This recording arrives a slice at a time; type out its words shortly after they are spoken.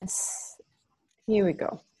Here we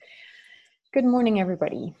go. Good morning,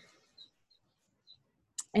 everybody.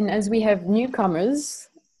 And as we have newcomers,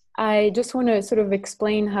 I just want to sort of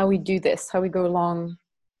explain how we do this, how we go along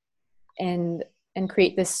and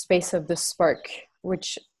create this space of the spark,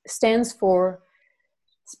 which stands for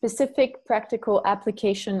specific practical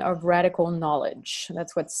application of radical knowledge.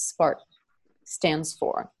 That's what SPARK stands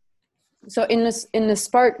for. So in the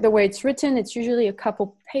SPARK, the way it's written, it's usually a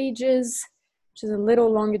couple pages, which is a little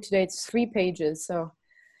longer today. It's 3 pages. So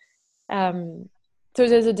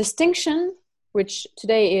there's a distinction, which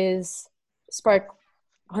today is SPARK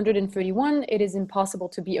 131. It is impossible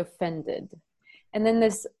to be offended. And then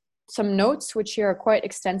there's some notes, which here are quite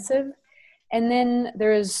extensive. And then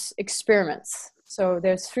there's experiments. So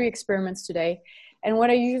there's 3 experiments today. And what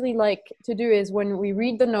I usually like to do is when we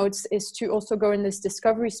read the notes is to also go in this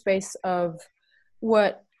discovery space of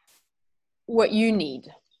what you need.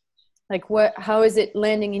 Like how is it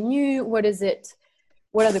landing in you? What is it?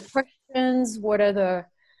 What are the questions? What are the,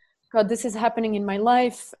 God, this is happening in my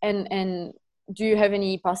life. And do you have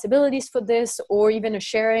any possibilities for this, or even a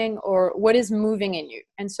sharing, or what is moving in you?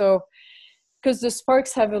 And so, because the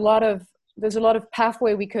sparks have there's a lot of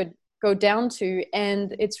pathway we could go down to,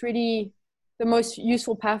 and it's really the most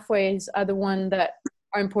useful pathways are the ones that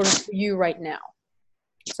are important for you right now.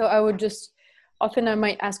 So I would often I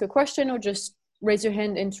might ask a question, or just raise your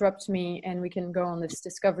hand, interrupt me, and we can go on this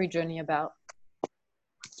discovery journey about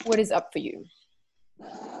what is up for you.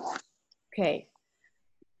 Okay.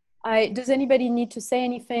 Does anybody need to say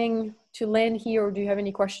anything to land here, or do you have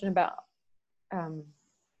any question about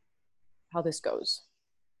how this goes?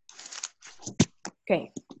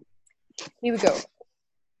 Okay, here we go.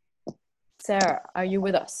 Sarah, are you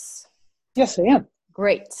with us? Yes, I am.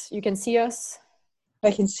 Great. You can see us?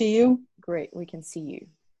 I can see you. Great, we can see you.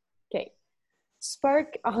 Okay.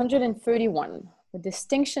 Spark 131. The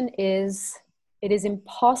distinction is, it is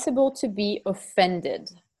impossible to be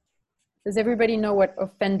offended. Does everybody know what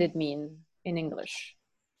offended mean in English?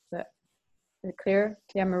 Is it clear?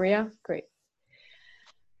 Yeah, Maria? Great.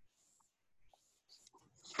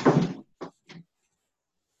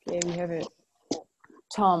 Okay, we have it.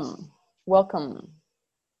 Tom, welcome.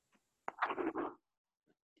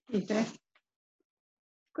 Hey there.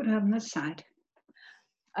 Good on this side.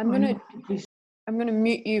 I'm gonna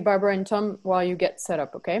mute you, Barbara and Tom, while you get set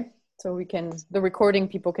up, okay? So the recording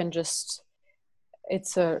people can just,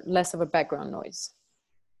 it's less of a background noise.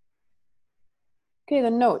 Okay,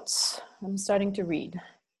 the notes. I'm starting to read.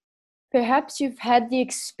 Perhaps you've had the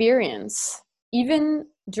experience, even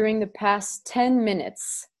during the past 10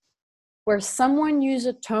 minutes, where someone used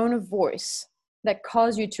a tone of voice that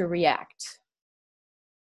caused you to react.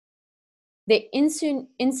 They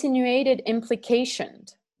insinuated implication,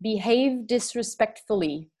 behaved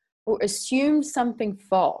disrespectfully, or assumed something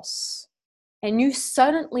false, and you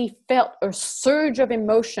suddenly felt a surge of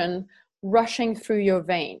emotion rushing through your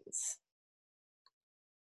veins.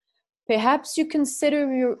 Perhaps you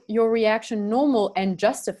consider your reaction normal and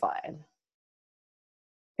justified.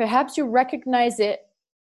 Perhaps you recognize it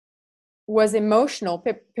was emotional.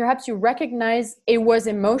 Perhaps you recognize it was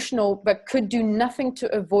emotional, but could do nothing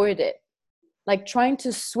to avoid it. Like trying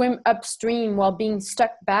to swim upstream while being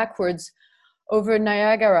stuck backwards over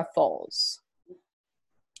Niagara Falls.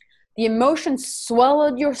 The emotion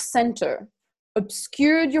swallowed your center,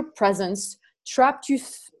 obscured your presence, trapped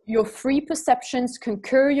your free perceptions,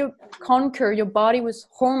 conquer your body with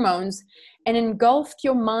hormones, and engulfed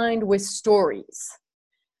your mind with stories.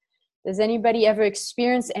 Does anybody ever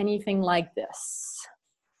experience anything like this?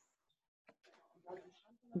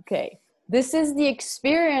 Okay, this is the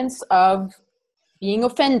experience of being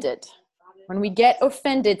offended. When we get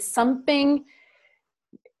offended, something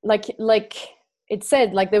like it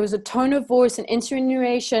said, like there was a tone of voice, an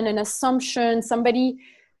insinuation, an assumption, somebody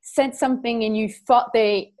said something and you thought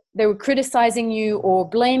they were criticizing you or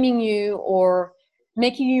blaming you or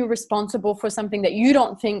making you responsible for something that you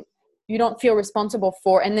don't feel responsible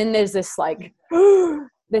for. And then there's this like,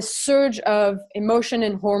 this surge of emotion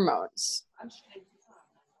and hormones.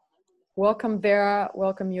 Welcome, Vera.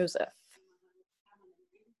 Welcome, Joseph.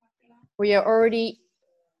 We are already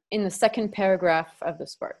in the second paragraph of the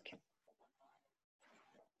spark.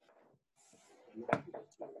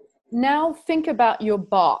 Now think about your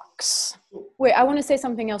box. Wait, I want to say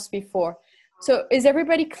something else before. So is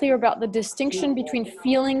everybody clear about the distinction between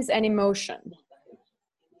feelings and emotion?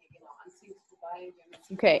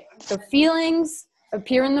 Okay, so feelings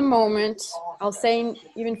appear in the moment. I'll say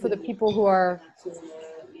even for the people who are...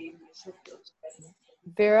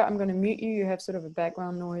 Vera, I'm going to mute you. You have sort of a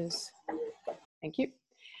background noise. Thank you.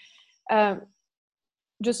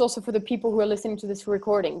 just also for the people who are listening to this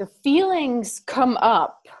recording, the feelings come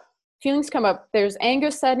up. There's anger,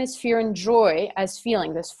 sadness, fear, and joy as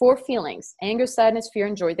feeling. There's 4 feelings: anger, sadness, fear,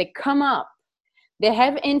 and joy. They come up. They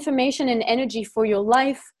have information and energy for your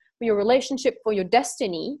life, for your relationship, for your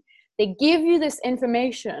destiny. They give you this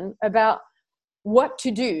information about what to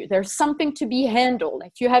do. There's something to be handled.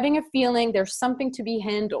 If you're having a feeling, there's something to be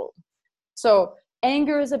handled. So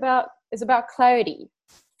anger is about clarity.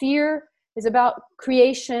 Fear is about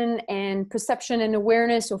creation and perception and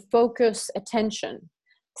awareness, or focus, attention.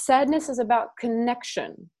 Sadness is about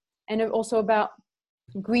connection, and also about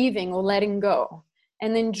grieving or letting go.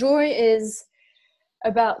 And then joy is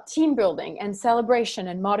about team building and celebration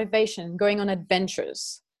and motivation, going on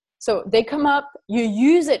adventures. So they come up, you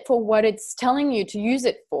use it for what it's telling you to use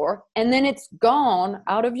it for, and then it's gone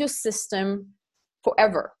out of your system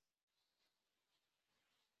forever.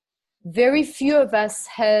 Very few of us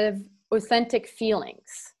have authentic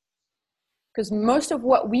feelings, because most of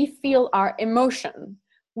what we feel are emotion,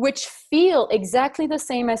 which feel exactly the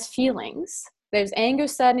same as feelings. There's anger,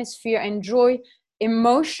 sadness, fear, and joy,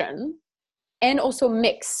 emotion, and also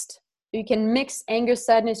mixed. You can mix anger,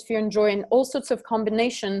 sadness, fear, and joy in all sorts of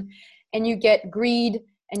combination, and you get greed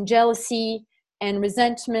and jealousy and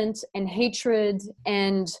resentment and hatred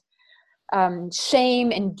and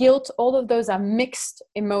shame and guilt. All of those are mixed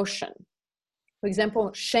emotion. For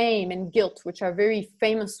example, shame and guilt, which are very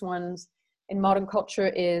famous ones in modern culture,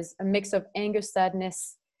 is a mix of anger,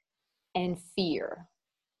 sadness, and fear.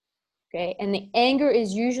 Okay, and the anger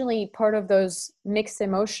is usually part of those mixed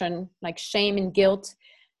emotion, like shame and guilt.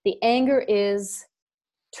 The anger is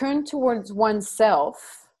turned towards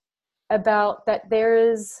oneself, about that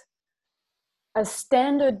there is a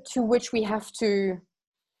standard to which we have to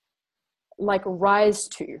like rise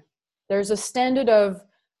to. There's a standard of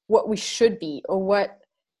what we should be, or what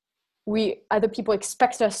other people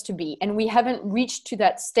expect us to be, and we haven't reached to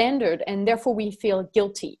that standard, and therefore we feel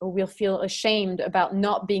guilty, or we'll feel ashamed about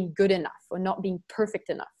not being good enough or not being perfect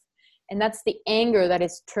enough. And that's the anger that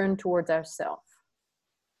is turned towards ourselves.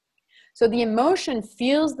 So the emotion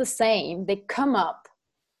feels the same, they come up,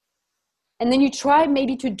 and then you try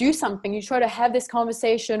maybe to do something. You try to have this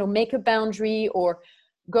conversation, or make a boundary, or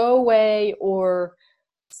go away, or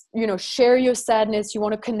share your sadness. You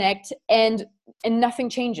want to connect, and nothing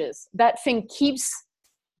changes. That thing keeps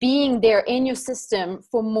being there in your system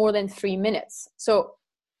for more than 3 minutes. So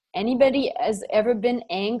anybody has ever been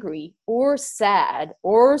angry or sad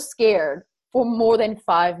or scared for more than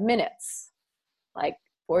 5 minutes, like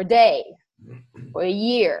for a day, for a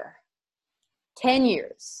year, 10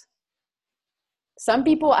 years. Some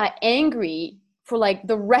people are angry for like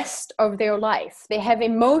the rest of their life. They have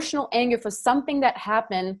emotional anger for something that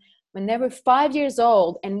happened when they were 5 years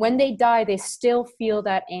old, and when they die, they still feel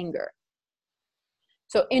that anger.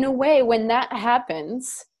 So in a way, when that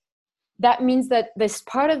happens, that means that this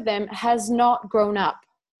part of them has not grown up.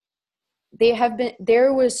 They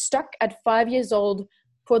were stuck at 5 years old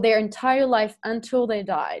for their entire life until they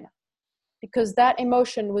died, because that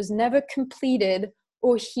emotion was never completed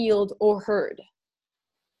or healed or heard.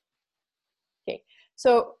 Okay,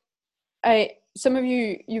 so some of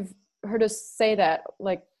you've heard us say that,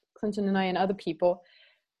 like Clinton and I and other people,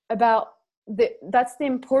 about that's the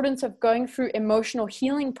importance of going through emotional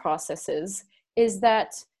healing processes, is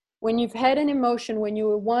that when you've had an emotion when you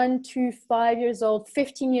were 1, 2, 5 years old,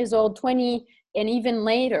 15 years old, 20, and even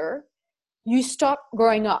later, you stop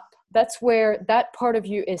growing up. That's where that part of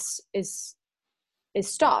you is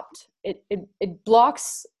stopped. It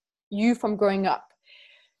blocks you from growing up.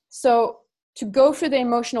 So to go through the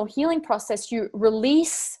emotional healing process, you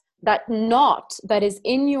release that knot that is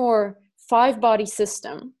in your 5-body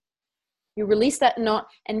system. You release that knot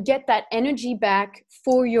and get that energy back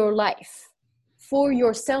for your life, for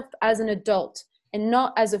yourself as an adult, and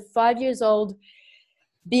not as a 5 years old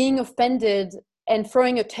being offended and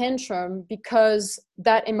throwing a tantrum because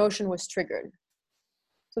that emotion was triggered.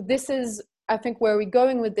 So this is, I think, where we're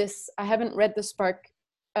going with this. I haven't read the Spark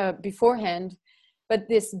beforehand, but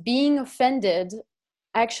this being offended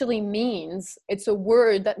actually means, it's a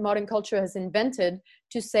word that modern culture has invented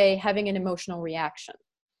to say having an emotional reaction.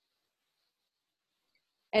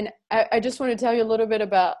 And I just want to tell you a little bit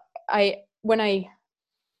about, when I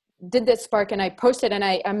did this Spark and I posted, and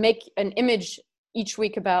I make an image each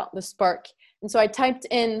week about the Spark. And so I typed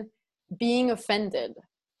in being offended.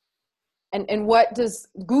 And what does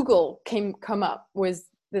Google come up with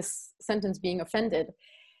this sentence, being offended?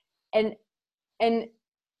 And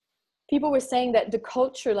people were saying that the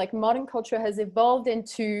culture, like modern culture, has evolved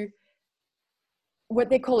into what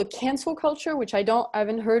they call a cancel culture, which I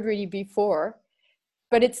haven't heard really before.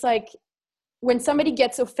 But it's like when somebody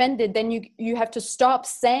gets offended, then you have to stop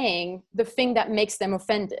saying the thing that makes them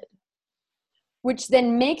offended, which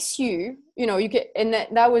then makes you know, you get, and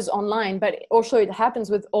that was online, but also it happens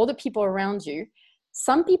with all the people around you.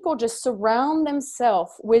 Some people just surround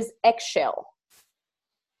themselves with eggshell,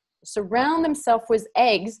 surround themselves with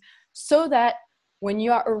eggs, so that when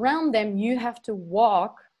you are around them, you have to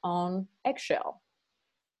walk on eggshell.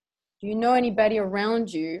 Do you know anybody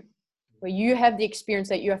around you where you have the experience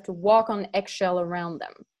that you have to walk on eggshell around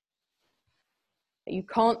them? You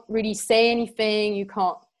can't really say anything, you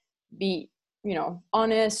can't be, you know,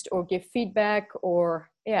 honest or give feedback, or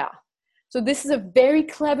yeah. So this is a very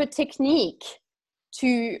clever technique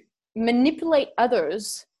to manipulate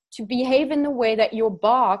others to behave in the way that your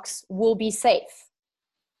box will be safe.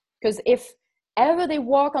 Because if ever they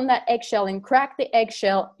walk on that eggshell and crack the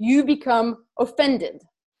eggshell, you become offended.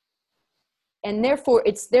 And therefore,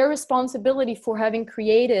 it's their responsibility for having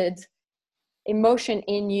created emotion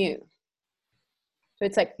in you. So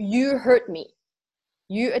it's like, you hurt me,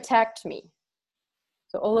 you attacked me.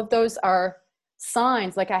 So all of those are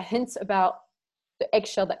signs, like hints about the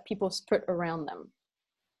eggshell that people put around them.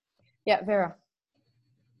 Yeah, Vera.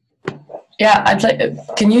 Yeah, I'd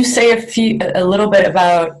like. Can you say a little bit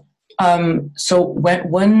about? So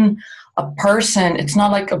when a person, it's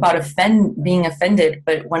not like about being offended,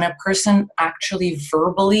 but when a person actually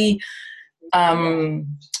verbally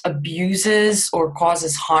abuses or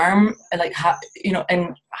causes harm, like how, you know,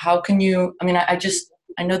 and how can you? I mean,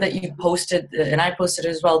 I know that you posted, and I posted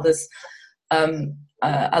as well, this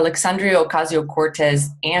Alexandria Ocasio-Cortez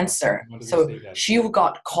answer. So she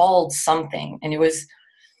got called something, and it was.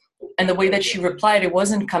 And the way that she replied, it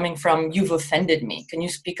wasn't coming from, you've offended me. Can you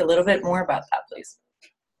speak a little bit more about that, please?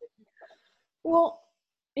 Well,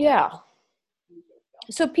 yeah.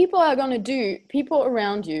 So people around you,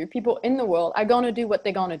 people in the world are going to do what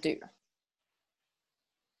they're going to do.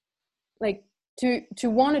 Like to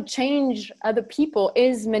want to change other people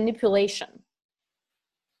is manipulation.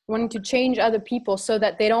 Wanting to change other people so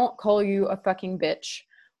that they don't call you a fucking bitch,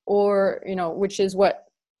 or, you know, which is what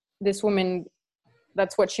this woman,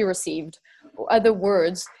 that's what she received, or other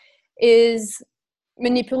words, is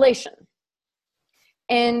manipulation.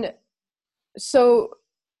 And so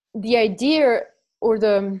the idea, or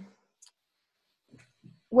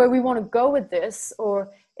where we want to go with this,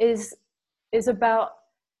 or is about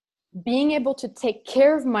being able to take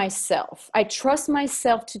care of myself. I trust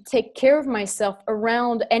myself to take care of myself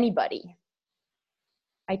around anybody.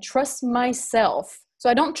 I trust myself. So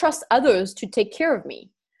I don't trust others to take care of me.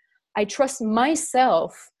 I trust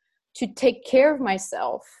myself to take care of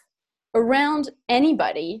myself around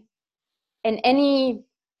anybody and any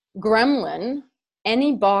gremlin,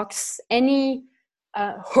 any box, any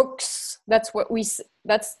hooks. That's what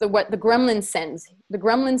the gremlin sends. The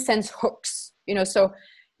gremlin sends hooks, you know, so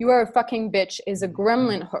you are a fucking bitch is a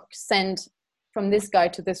gremlin hook sent from this guy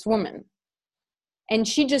to this woman. And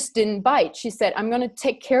she just didn't bite. She said, I'm going to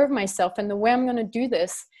take care of myself. And the way I'm going to do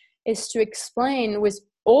this is to explain with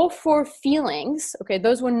all four feelings. Okay,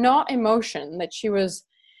 those were not emotion that she was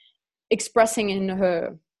expressing in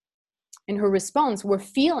her response, were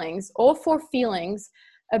feelings, all four feelings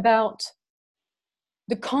about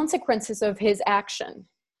the consequences of his action.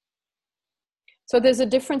 So there's a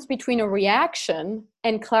difference between a reaction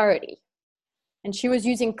and clarity. And she was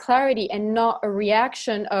using clarity and not a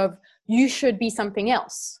reaction of, you should be something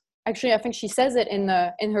else. Actually, I think she says it in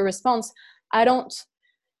her response. I don't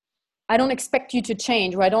expect you to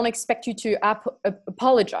change, or I don't expect you to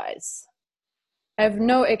apologize. I have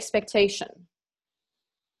no expectation.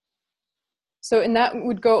 So, and that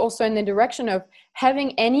would go also in the direction of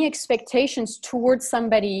having any expectations towards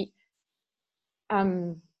somebody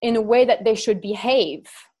in a way that they should behave.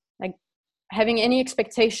 Like having any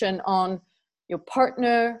expectation on your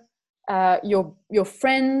partner, your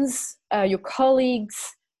friends, your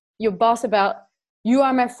colleagues, your boss about, you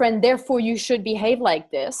are my friend, therefore you should behave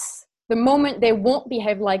like this. The moment they won't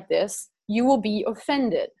behave like this, you will be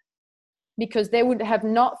offended because they would have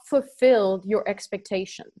not fulfilled your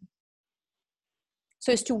expectation.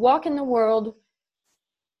 So it's to walk in the world,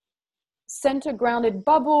 center grounded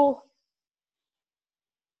bubble.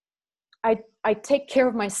 I take care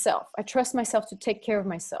of myself. I trust myself to take care of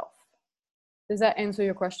myself. Does that answer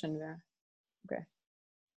your question, Vera? Okay.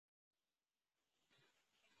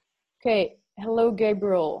 Okay. Hello,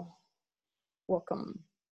 Gabriel. Welcome.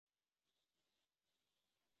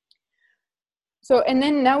 So, and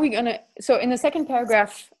then now so in the second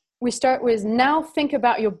paragraph, we start with, now think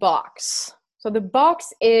about your box. So the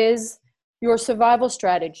box is your survival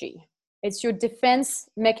strategy. It's your defense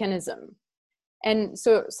mechanism. And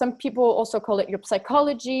so some people also call it your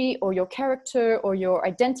psychology or your character or your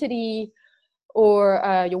identity or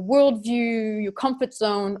your worldview, your comfort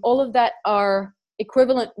zone. All of that are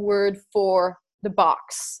equivalent word for the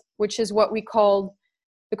box, which is what we call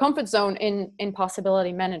the comfort zone in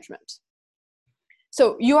possibility management.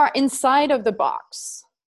 So you are inside of the box,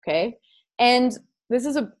 okay? And this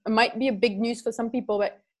is might be a big news for some people,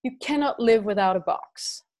 but you cannot live without a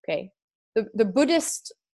box, okay? The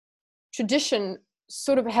Buddhist tradition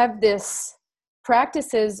sort of have this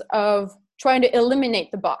practices of trying to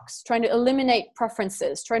eliminate the box, trying to eliminate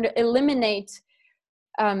preferences, trying to eliminate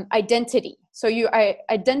identity. So I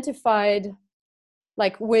identified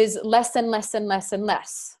like with less and less and less and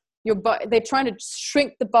less. They're trying to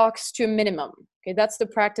shrink the box to a minimum. Okay, that's the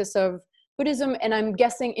practice of Buddhism, and I'm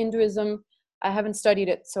guessing Hinduism. I haven't studied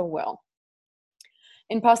it so well.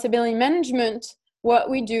 In possibility management, what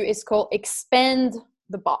we do is called expand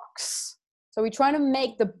the box. So we try to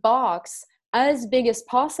make the box as big as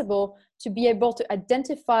possible to be able to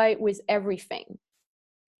identify with everything.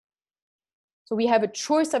 So we have a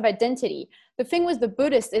choice of identity. The thing with the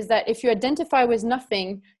Buddhist is that if you identify with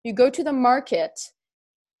nothing, you go to the market,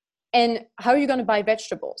 and how are you going to buy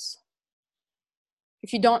vegetables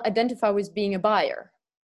if you don't identify with being a buyer?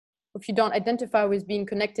 If you don't identify with being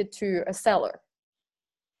connected to a seller?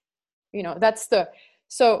 You know,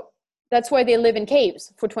 so that's why they live in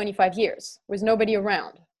caves for 25 years with nobody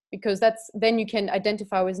around, because then you can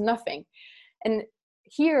identify with nothing. And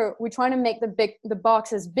here we're trying to make the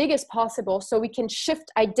box as big as possible so we can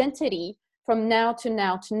shift identity from now to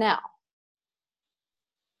now to now,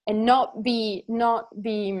 and not be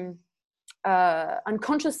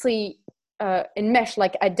unconsciously enmeshed,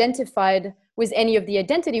 like identified with any of the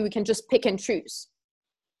identity. We can just pick and choose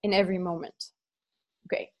in every moment.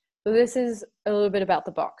 Okay, so this is a little bit about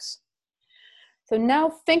the box. So now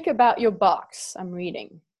think about your box. I'm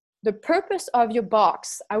reading. The purpose of your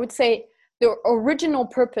box, I would say the original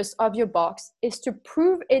purpose of your box is to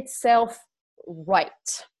prove itself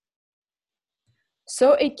right,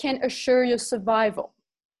 so it can assure your survival.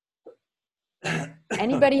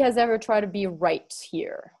 Anybody has ever tried to be right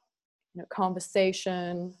here in a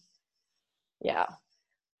conversation? Yeah.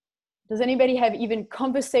 Does anybody have even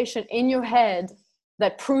conversation in your head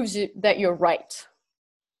that proves that you're right?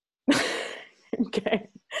 Okay.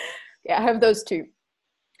 Yeah, I have those too.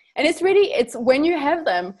 And it's when you have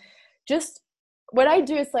them, just what I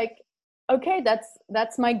do is like, okay,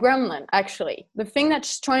 that's my gremlin, actually. The thing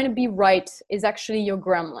that's trying to be right is actually your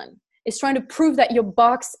gremlin. It's trying to prove that your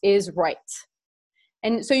box is right.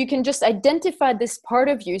 And so you can just identify this part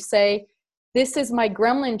of you, say, this is my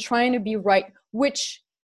gremlin trying to be right, which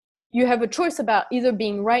you have a choice about either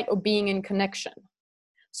being right or being in connection.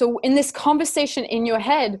 So in this conversation in your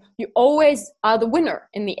head, you always are the winner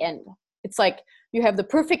in the end. It's like you have the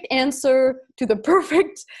perfect answer to the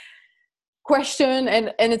perfect question,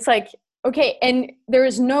 and it's like, okay, and there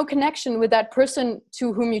is no connection with that person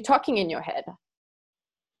to whom you're talking in your head.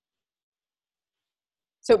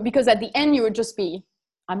 So because at the end you would just be,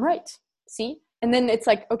 I'm right, see? And then it's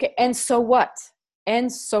like, okay, and so what? And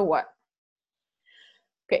so what?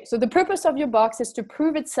 Okay, so the purpose of your box is to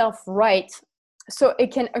prove itself right so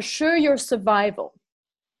it can assure your survival.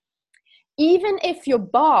 Even if your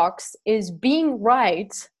box is being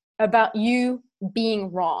right about you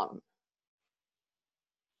being wrong.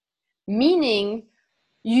 Meaning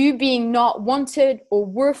you being not wanted or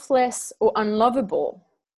worthless or unlovable,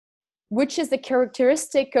 which is the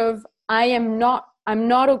characteristic of I'm not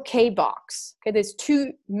okay box. Okay, there's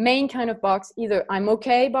two main kind of box, either I'm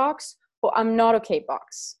okay box or I'm not okay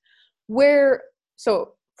box.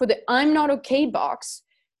 So for the I'm not okay box,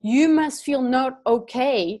 you must feel not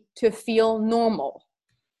okay to feel normal.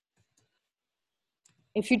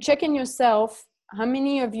 If you check in yourself, how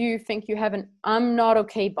many of you think you have an I'm not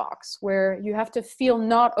okay box where you have to feel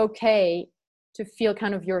not okay to feel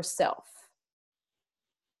kind of yourself?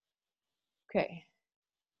 Okay.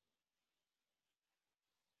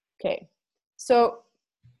 Okay. So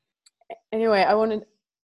anyway, I want to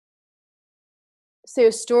say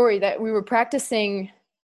a story that we were practicing.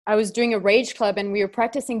 I was doing a rage club and we were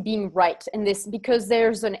practicing being right in this because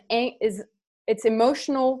there's it's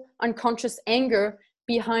emotional, unconscious anger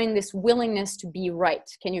behind this willingness to be right.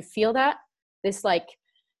 Can you feel that? This like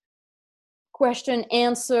question,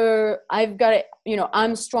 answer, I've got it,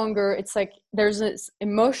 I'm stronger. It's like there's this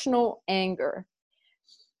emotional anger.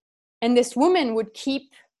 And this woman would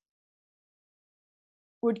keep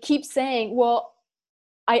saying, well,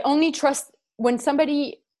 I only trust when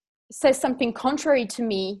somebody says something contrary to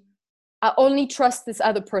me, I only trust this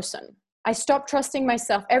other person. I stop trusting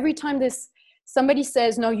myself. Every time this somebody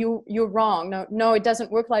says, no, you're wrong. No, it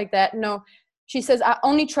doesn't work like that. No, she says, I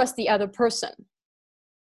only trust the other person.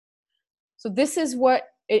 So this is what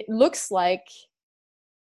it looks like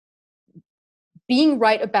being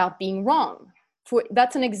right about being wrong.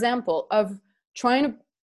 That's an example of trying to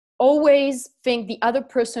always think the other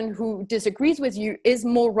person who disagrees with you is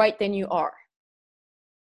more right than you are.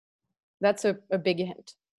 That's a big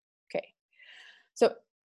hint. Okay. So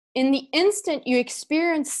in the instant you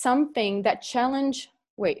experience something that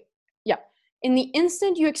in the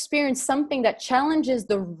instant you experience something that challenges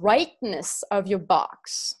the rightness of your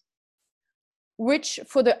box, which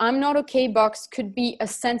for the I'm not okay box could be a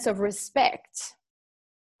sense of respect,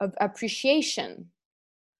 of appreciation,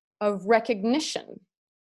 of recognition,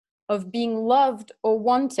 of being loved or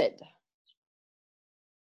wanted.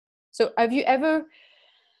 So have you ever,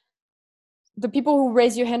 the people who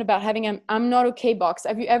raise your hand about having an I'm not okay box,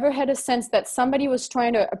 have you ever had a sense that somebody was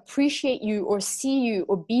trying to appreciate you or see you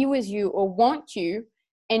or be with you or want you,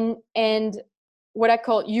 and what I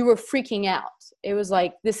call you were freaking out? It was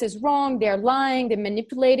like, this is wrong, they're lying, they're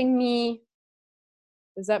manipulating me.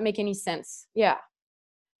 Does that make any sense? Yeah.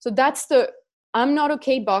 So that's the I'm not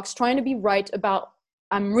okay box, trying to be right about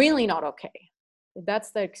I'm really not okay.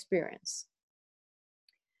 That's the experience.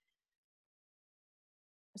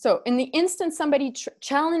 So in the instant somebody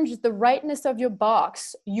challenges the rightness of your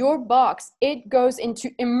box, it goes into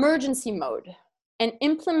emergency mode and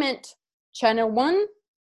implement channel 1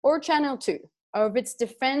 or channel 2 of its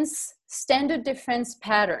standard defense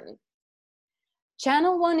pattern.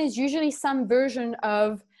 Channel 1 is usually some version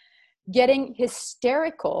of getting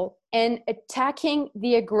hysterical and attacking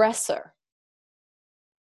the aggressor,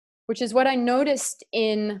 which is what I noticed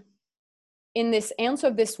in this answer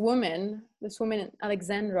of this woman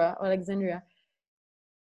Alexandria,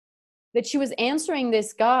 that she was answering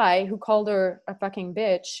this guy who called her a fucking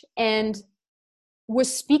bitch and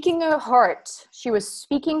was speaking her heart. She was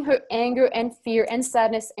speaking her anger and fear and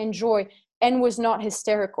sadness and joy and was not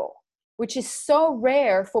hysterical, which is so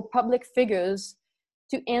rare for public figures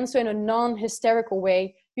to answer in a non-hysterical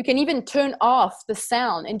way. You can even turn off the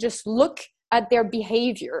sound and just look at their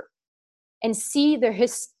behavior and see the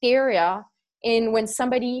hysteria in when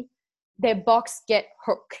their box get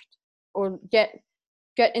hooked or get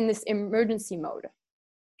in this emergency mode.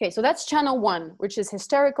 Okay, so that's channel 1, which is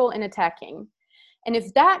hysterical and attacking. And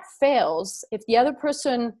if that fails, if the other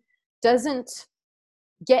person doesn't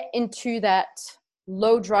get into that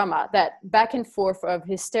low drama, that back and forth of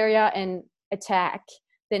hysteria and attack,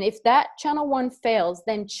 then if that channel 1 fails,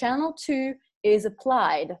 then channel 2 is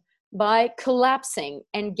applied by collapsing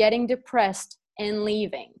and getting depressed and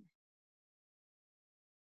leaving.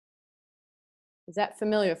 Is that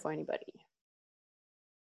familiar for anybody?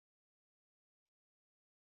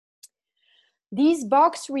 These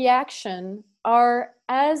box reactions are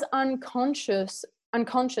as unconscious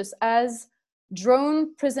as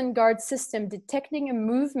drone prison guard system detecting a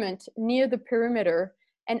movement near the perimeter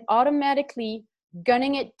and automatically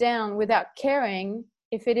gunning it down without caring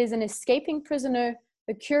if it is an escaping prisoner,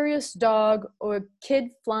 a curious dog, or a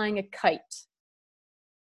kid flying a kite.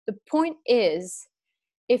 The point is,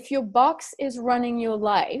 if your box is running your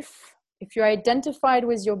life, if you're identified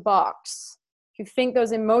with your box, if you think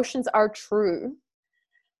those emotions are true,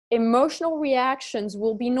 emotional reactions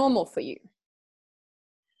will be normal for you.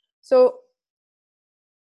 So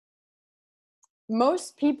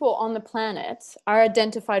most people on the planet are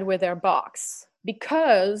identified with their box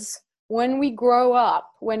because when we grow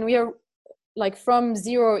up, when we are like from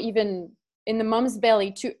 0, even in the mom's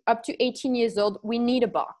belly, to up to 18 years old, we need a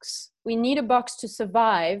box. We need a box to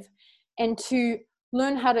survive and to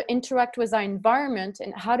learn how to interact with our environment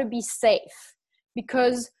and how to be safe,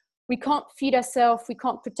 because we can't feed ourselves, we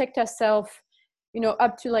can't protect ourselves,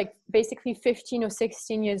 up to like basically 15 or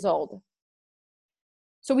 16 years old.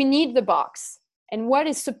 So we need the box. And what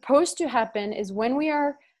is supposed to happen is when we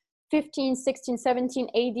are 15, 16, 17,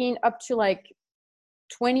 18, up to like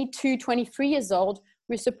 22, 23 years old,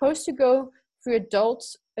 we're supposed to go through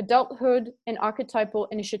adulthood and archetypal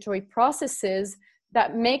initiatory processes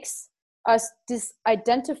that makes us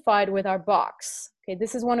disidentified with our box. Okay,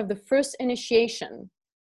 this is one of the first initiation.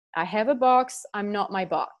 I have a box, I'm not my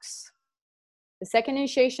box. The second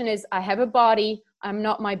initiation is I have a body, I'm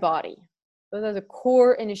not my body. Those are the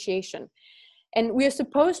core initiation. And we are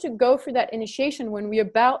supposed to go through that initiation when we're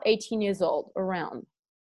about 18 years old, around.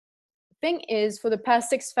 The thing is, for the past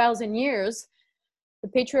 6,000 years, the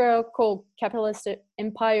patriarchal capitalist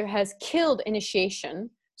empire has killed initiation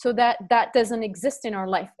so that that doesn't exist in our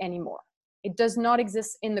life anymore. It does not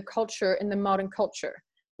exist in the culture, in the modern culture.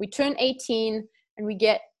 We turn 18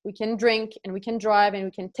 and we can drink and we can drive and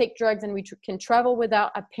we can take drugs and we can travel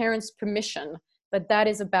without a parent's permission, but that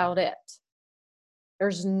is about it.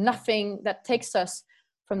 There's nothing that takes us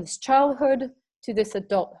from this childhood to this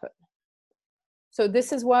adulthood. So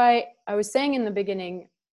this is why I was saying in the beginning,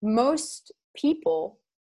 most people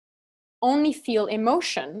only feel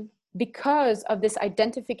emotion because of this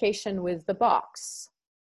identification with the box.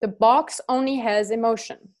 The box only has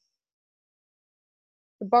emotion.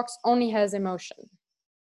 The box only has emotion,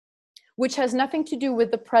 which has nothing to do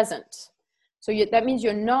with the present. So that means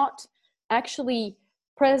you're not actually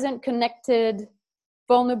present, connected,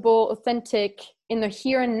 vulnerable, authentic in the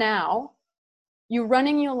here and now. You're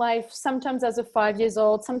running your life sometimes as a 5 years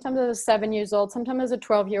old, sometimes as a 7 years old, sometimes as a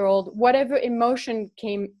 12-year-old, whatever emotion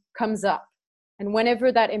comes up, and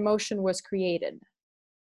whenever that emotion was created.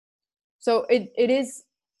 So it is,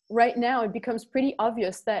 right now, it becomes pretty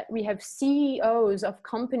obvious that we have CEOs of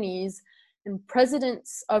companies and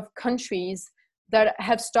presidents of countries that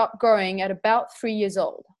have stopped growing at about 3 years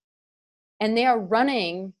old. And they are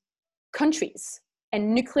running countries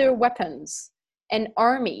and nuclear weapons and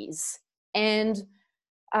armies and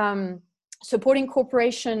supporting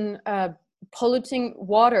corporation polluting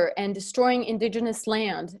water and destroying indigenous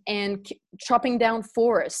land and chopping down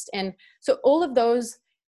forest. And so all of those,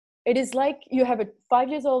 it is like you have a 5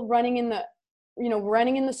 years old running in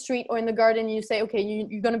the street or in the garden, and you say, okay,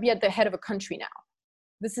 you're going to be at the head of a country now.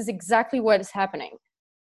 This is exactly what is happening.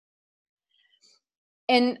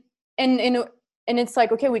 And it's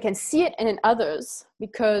like, okay, we can see it in others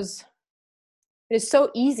because it is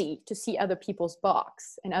so easy to see other people's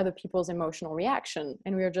box and other people's emotional reaction.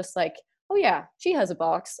 And we're just like, oh yeah, she has a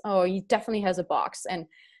box. Oh, he definitely has a box. And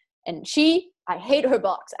I hate her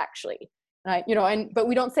box actually. But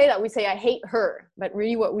we don't say that. We say, I hate her. But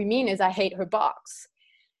really what we mean is I hate her box.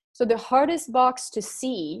 So the hardest box to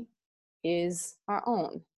see is our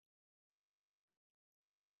own.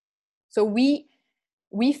 So we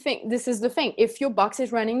think, this is the thing, if your box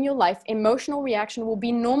is running your life, emotional reaction will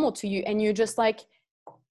be normal to you. And you're just like,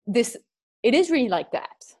 it is really like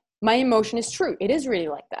that. My emotion is true. It is really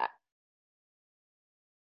like that.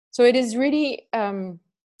 So it is really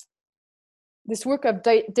this work of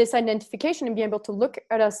disidentification and being able to look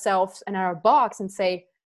at ourselves and our box and say,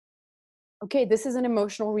 okay, this is an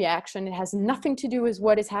emotional reaction. It has nothing to do with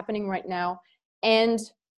what is happening right now. And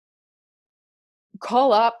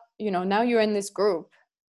call up, now you're in this group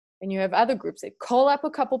and you have other groups. Call up a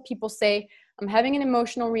couple people, say, I'm having an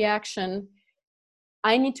emotional reaction.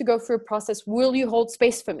 I need to go through a process. Will you hold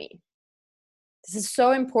space for me? This is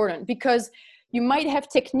so important because you might have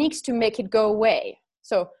techniques to make it go away.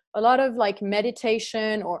 So a lot of like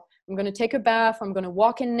meditation, or I'm going to take a bath, I'm going to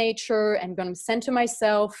walk in nature, and I'm going to center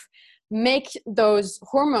myself, make those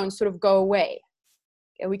hormones sort of go away.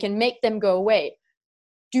 Okay, we can make them go away.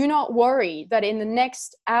 Do not worry that in the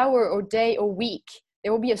next hour or day or week,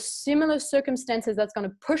 there will be a similar circumstances that's going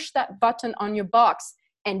to push that button on your box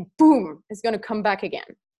and boom, it's going to come back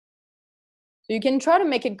again. So you can try to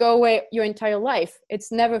make it go away your entire life.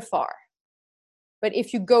 It's never far. But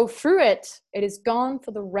if you go through it, it is gone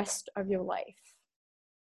for the rest of your life.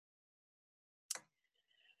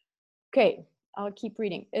 Okay, I'll keep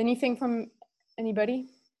reading. Anything from anybody?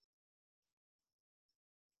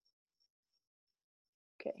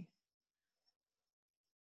 Okay.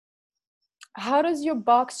 How does your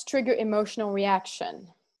box trigger emotional reaction?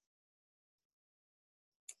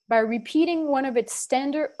 By repeating one of its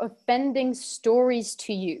standard offending stories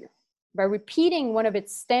to you. By repeating one of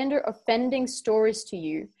its standard offending stories to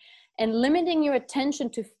you and limiting your attention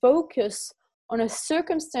to focus on a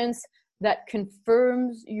circumstance that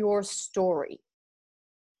confirms your story.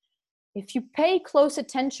 If you pay close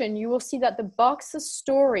attention, you will see that the box's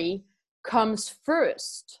story comes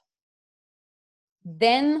first,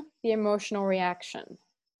 then the emotional reaction.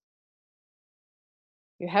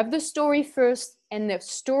 You have the story first, and the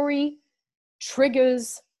story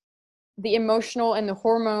triggers the emotional and the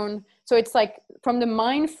hormone. So it's like from the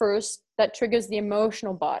mind first, that triggers the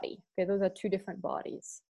emotional body. Okay, those are two different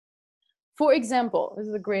bodies. For example, this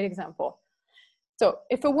is a great example. So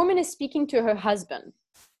if a woman is speaking to her husband,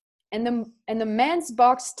 and the man's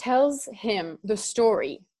box tells him the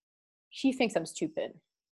story, she thinks I'm stupid.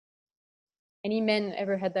 Any men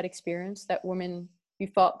ever had that experience? That woman, you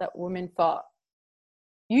thought that the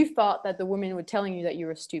woman was telling you that you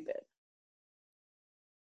were stupid.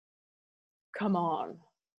 Come on.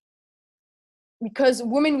 Because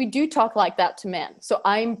women, we do talk like that to men. So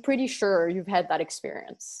I'm pretty sure you've had that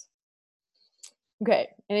experience. Okay,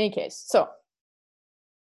 in any case, so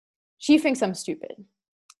she thinks I'm stupid.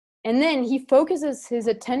 And then he focuses his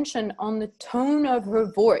attention on the tone of her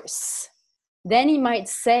voice. then he might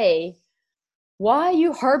say, why are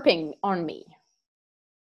you harping on me?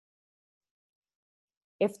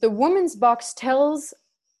 If the woman's box tells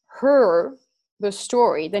her the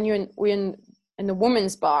story, then we're in the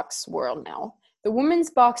woman's box world now. The woman's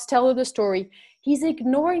box tells her the story. He's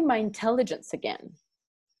ignoring my intelligence again.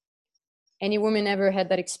 Any woman ever had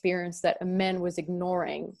that experience that a man was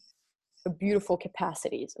ignoring her beautiful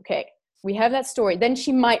capacities? Okay, we have that story. Then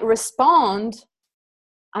she might respond,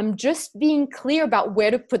 I'm just being clear about where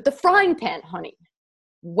to put the frying pan, honey.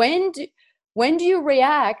 When do you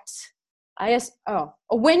react?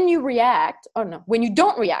 When you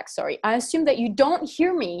don't react, sorry. I assume that you don't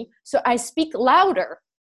hear me, so I speak louder.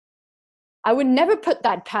 I would never put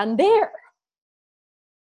that pan there.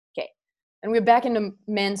 Okay, and we're back in the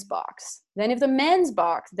man's box. Then if the man's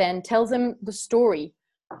box then tells him the story,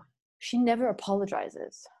 she never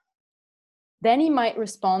apologizes. Then he might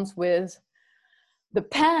respond with, the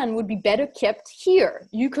pan would be better kept here.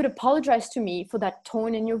 You could apologize to me for that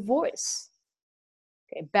tone in your voice.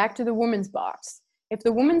 Okay, back to the woman's box. If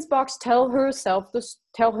the woman's box tell her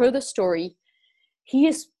the story, he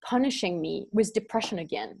is punishing me with depression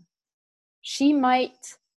again. She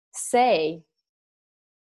might say,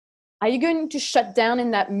 are you going to shut down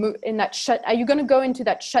in that mood? Are you going to go into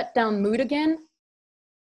that shutdown mood again?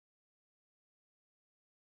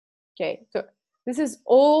 Okay, so this is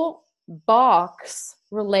all box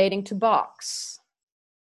relating to box.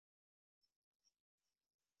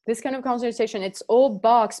 This kind of conversation, it's all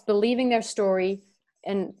box believing their story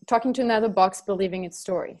and talking to another box believing its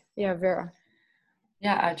story. Yeah, Vera.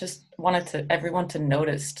 Yeah, I just wanted everyone to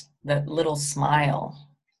notice that little smile.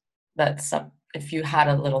 If you had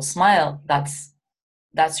a little smile, that's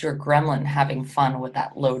your gremlin having fun with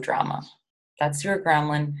that low drama. That's your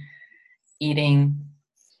gremlin eating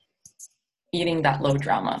that low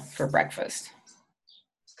drama for breakfast.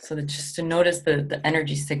 So just to notice the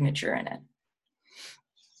energy signature in it.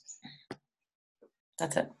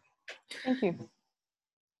 That's it. Thank you.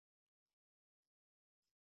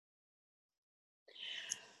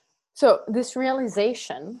 So this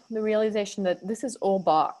realization, the realization that this is all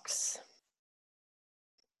box,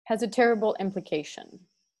 has a terrible implication.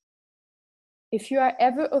 If you are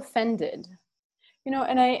ever offended,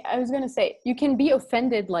 and I was going to say, you can be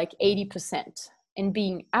offended like 80% and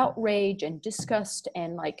being outraged and disgust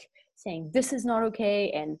and like saying, this is not okay.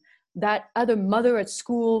 And that other mother at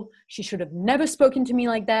school, she should have never spoken to me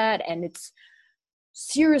like that. And it's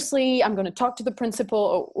seriously, I'm going to talk to the principal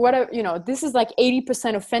or whatever, this is like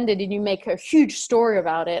 80% offended and you make a huge story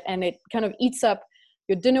about it. And it kind of eats up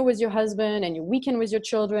your dinner with your husband and your weekend with your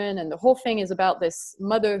children. And the whole thing is about this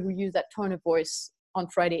mother who used that tone of voice on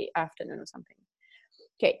Friday afternoon or something.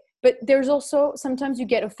 Okay, but there's also, sometimes you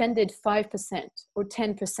get offended 5% or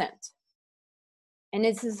 10%. And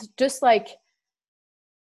it's just like,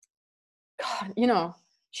 God,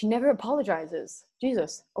 she never apologizes,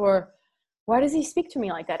 Jesus. Or why does he speak to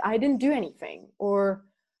me like that? I didn't do anything. Or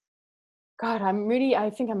God, I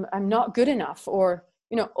think I'm not good enough. Or,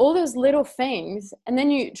 all those little things. And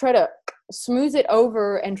then you try to smooth it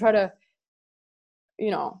over and try to,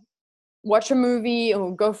 watch a movie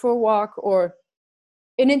or go for a walk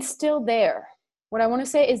and it's still there. What I want to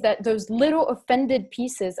say is that those little offended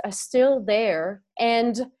pieces are still there.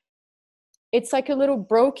 And it's like a little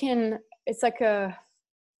broken, it's like a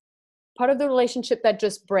part of the relationship that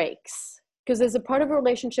just breaks. Because there's a part of a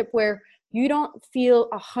relationship where you don't feel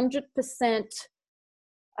 100%,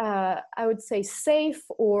 I would say, safe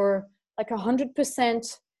or like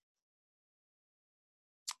 100%,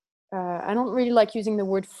 I don't really like using the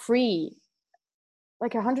word free,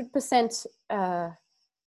 like 100%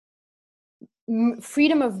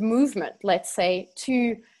 freedom of movement, let's say,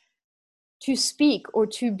 to speak or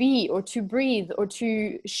to be or to breathe or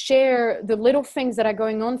to share the little things that are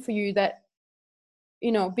going on for you that,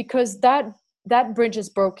 because that bridge is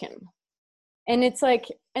broken. And it's like,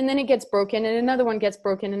 and then it gets broken and another one gets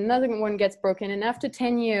broken and another one gets broken. And after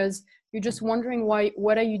 10 years, you're just wondering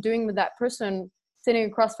what are you doing with that person sitting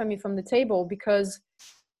across from you from the table? Because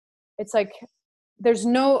it's like, there's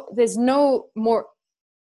no more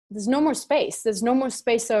space. There's no more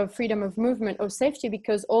space of freedom of movement or safety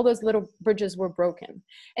because all those little bridges were broken.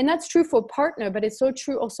 And that's true for a partner, but it's so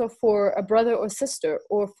true also for a brother or sister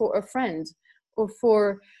or for a friend or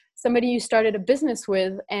for somebody you started a business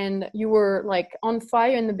with and you were like on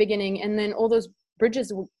fire in the beginning. And then all those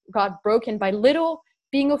bridges got broken by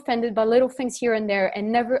being offended by little things here and there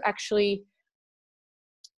and never actually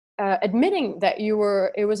admitting that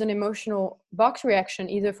it was an emotional box reaction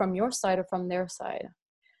either from your side or from their side.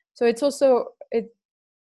 So it's also,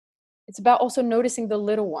 it's about also noticing the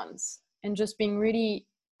little ones and just being really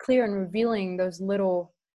clear and revealing those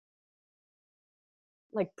little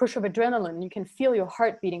like push of adrenaline. You can feel your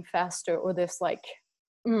heart beating faster, or this like,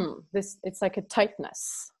 it's like a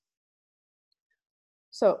tightness.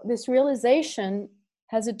 So this realization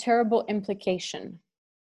has a terrible implication.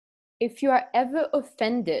 If you are ever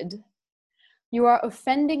offended, you are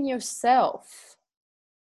offending yourself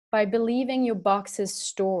by believing your box's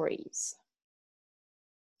stories.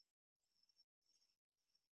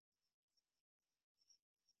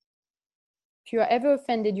 If you are ever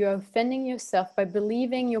offended, you are offending yourself by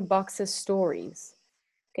believing your box's stories.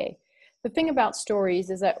 Okay. The thing about stories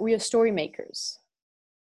is that we are story makers.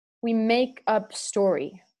 We make up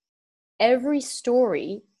story. Every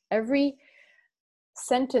story, every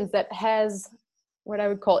sentence that has what I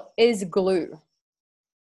would call is glue.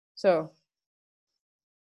 So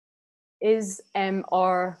is, am,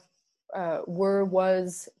 are, were,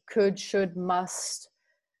 was, could, should, must,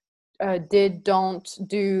 did, don't,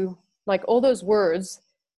 do, like all those words.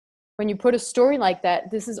 When you put a story like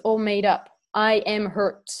that, this is all made up. I am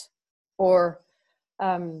hurt, or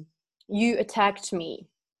you attacked me,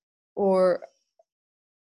 or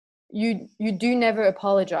you do never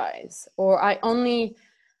apologize, or I only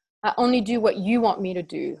do what you want me to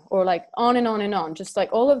do, or like on and on and on. Just like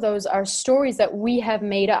all of those are stories that we have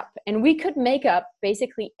made up, and we could make up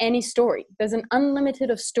basically any story. There's an unlimited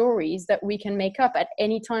of stories that we can make up at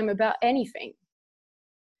any time about anything.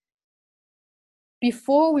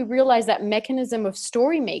 Before we realize that mechanism of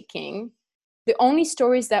story making, the only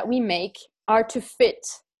stories that we make are to fit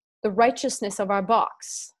the righteousness of our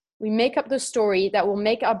box. We make up the story that will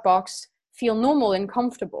make our box feel normal and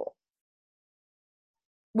comfortable.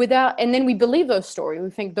 And then we believe those stories.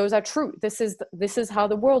 We think those are true. This is how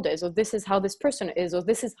the world is, or this is how this person is, or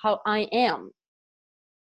this is how I am.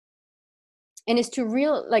 And it's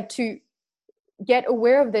to get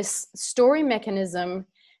aware of this story mechanism.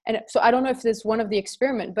 And so I don't know if this is one of the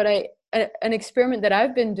experiment, but an experiment that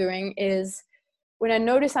I've been doing is when I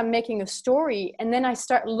notice I'm making a story, and then I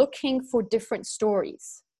start looking for different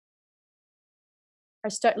stories.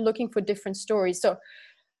 So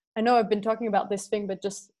I know I've been talking about this thing, but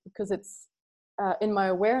just because it's in my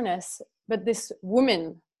awareness, but this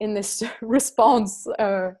woman in this response,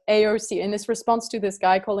 AOC, in this response to this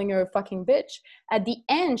guy calling her a fucking bitch, at the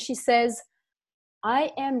end, she says,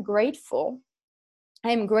 I am grateful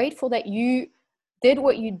that you did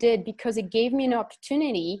what you did, because it gave me an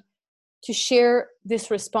opportunity to share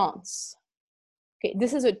this response. Okay,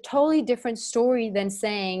 this is a totally different story than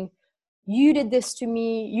saying, you did this to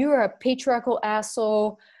me, you're a patriarchal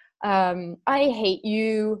asshole, I hate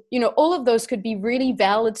you. All of those could be really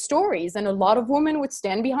valid stories, and a lot of women would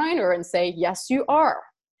stand behind her and say, yes, you are.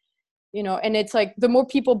 And it's like, the more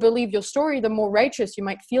people believe your story, the more righteous you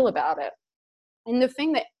might feel about it. And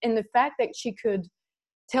the fact that she could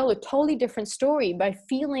tell a totally different story by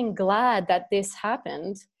feeling glad that this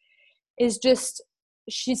happened is just,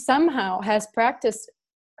 she somehow has practiced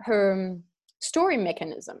her story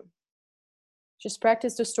mechanism. Just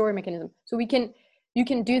practice the story mechanism. So you can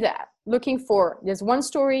do that. There's one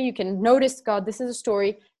story, you can notice, God, this is a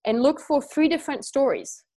story, and look for 3 different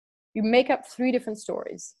stories. You make up 3 different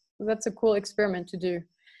stories. So that's a cool experiment to do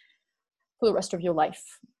for the rest of your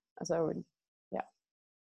life, as I would, yeah.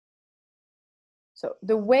 So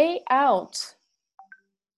the way out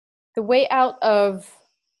of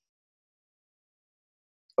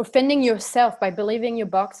offending yourself by believing your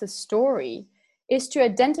box's story is to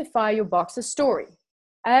identify your box's story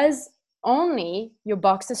as only your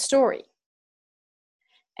box's story,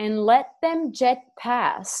 and let them jet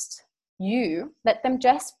past you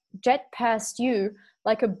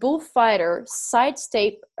like a bullfighter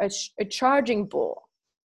sidestep a charging bull.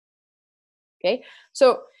 Okay,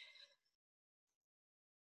 so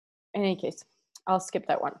in any case, I'll skip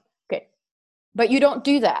that one. Okay, but you don't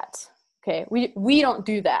do that. Okay, we don't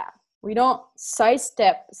do that. We don't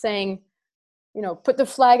sidestep saying, put the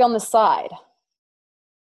flag on the side.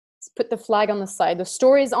 Put the flag on the side. The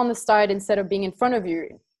story is on the side instead of being in front of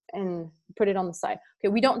you, and put it on the side.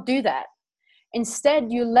 Okay, we don't do that.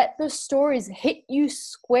 Instead, you let the stories hit you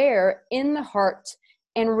square in the heart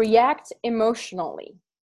and react emotionally.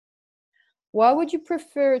 Why would you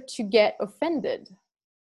prefer to get offended?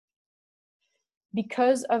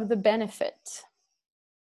 Because of the benefit.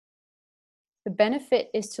 The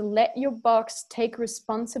benefit is to let your box take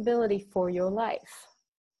responsibility for your life.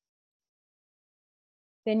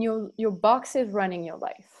 Then your box is running your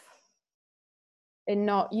life, and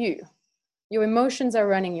not you. Your emotions are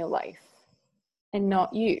running your life, and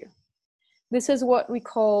not you. This is what we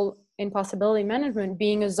call in possibility management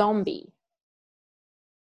being a zombie.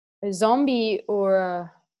 A zombie,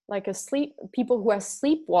 or like people who are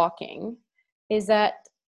sleepwalking, is that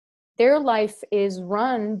their life is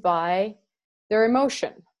run by their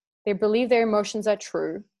emotion. They believe their emotions are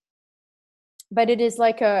true, but it is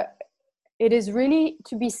really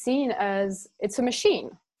to be seen as it's a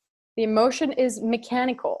machine. The emotion is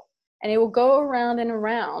mechanical, and it will go around and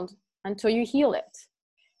around until you heal it.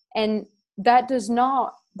 And that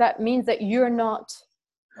means that you're not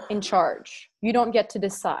in charge. You don't get to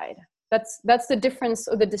decide. That's the difference,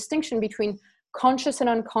 or the distinction between conscious and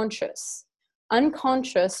unconscious.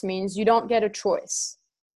 Unconscious means you don't get a choice.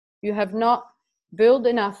 You have not built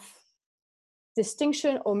enough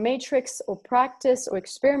distinction or matrix or practice or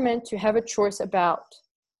experiment to have a choice about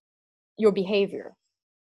your behavior.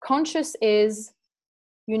 Conscious is,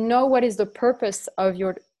 you know what is the purpose of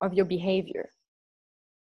your behavior.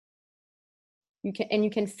 You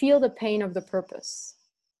can feel the pain of the purpose.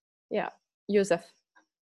 Yeah, Joseph.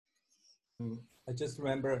 I just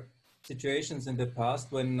remember situations in the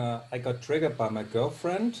past when I got triggered by my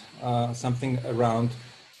girlfriend, something around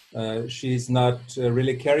she's not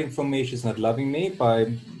really caring for me, she's not loving me,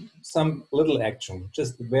 by some little action,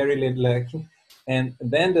 just very little action. And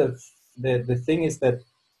then the thing is that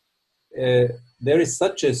there is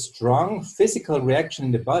such a strong physical reaction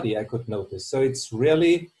in the body, I could notice. So it's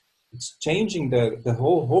changing the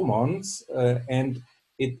whole hormones, and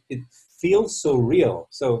it feels so real.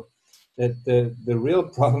 So that the real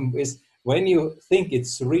problem is when you think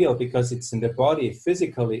it's real because it's in the body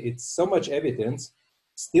physically, it's so much evidence,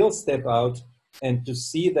 still step out and to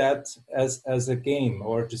see that as a game,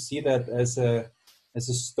 or to see that as a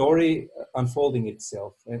story unfolding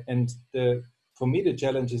itself. And for me, the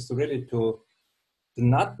challenge is to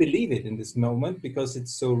not believe it in this moment because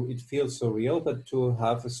it feels so real, but to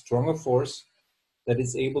have a stronger force that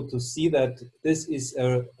is able to see that this is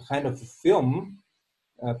a kind of a film,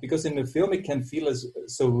 because in the film it can feel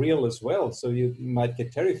so real as well. So you might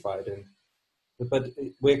get terrified, but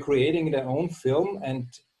we're creating their own film, and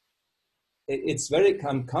it's very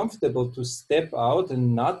uncomfortable to step out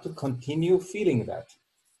and not to continue feeling that.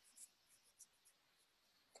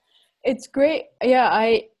 It's great.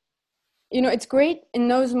 Yeah, it's great in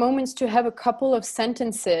those moments to have a couple of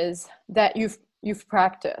sentences that you've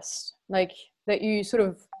practiced, like that you sort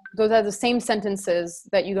of, those are the same sentences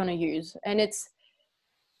that you're going to use. And it's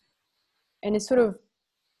sort of,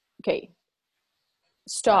 okay,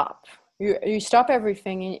 stop. You stop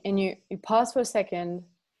everything and you pause for a second,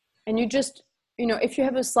 and you just, if you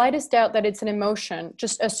have the slightest doubt that it's an emotion,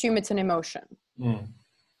 just assume it's an emotion.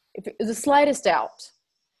 If the slightest doubt,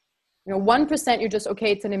 1%, you're just,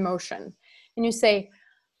 okay, it's an emotion. And you say,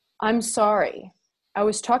 I'm sorry. I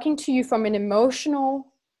was talking to you from an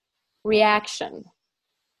emotional reaction,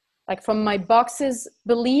 like from my boxes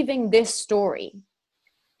believing this story.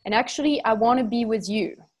 And actually, I want to be with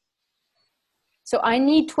you. So I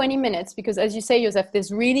need 20 minutes because, as you say, Joseph,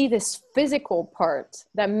 there's really this physical part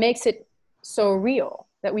that makes it so real,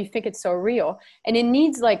 that we think it's so real. And it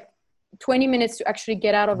needs like 20 minutes to actually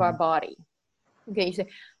get out of our body. Okay, you say,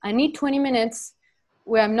 I need 20 minutes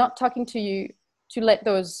where I'm not talking to you, to let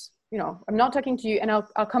those, I'm not talking to you, and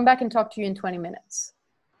I'll come back and talk to you in 20 minutes.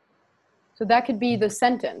 So that could be the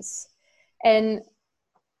sentence. And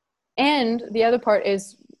the other part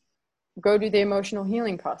is go do the emotional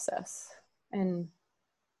healing process. And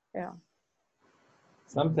yeah.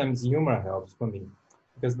 Sometimes humor helps for me,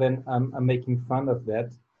 because then I'm making fun of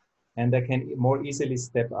that, and I can more easily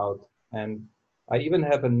step out. And I even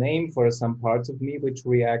have a name for some parts of me which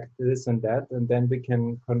react to this and that, and then we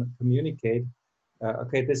can communicate.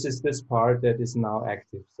 Okay, this is this part that is now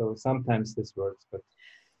active. So sometimes this works, but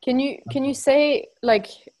can you say, like,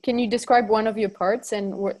 can you describe one of your parts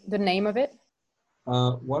and the name of it?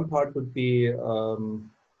 One part would be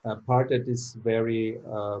a part that is very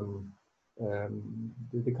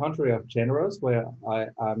the contrary of generous, where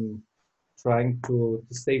I'm trying to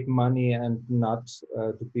save money and not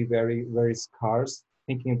to be very, very scarce,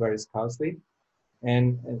 thinking very scarcely.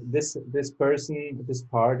 And this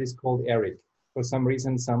part is called Eric. For some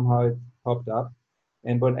reason, somehow it popped up.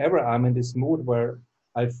 And whenever I'm in this mood where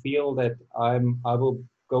I feel that I will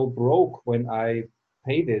go broke when I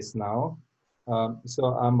pay this now, so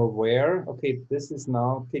I'm aware, okay, this is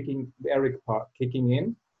now Eric part kicking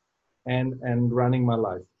in and running my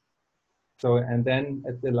life. So, and then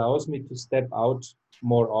it allows me to step out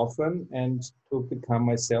more often and to become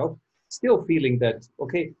myself, still feeling that,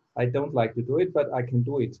 okay, I don't like to do it, but I can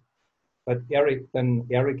do it. But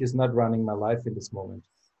Eric is not running my life in this moment.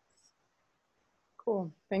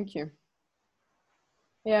 Cool, thank you.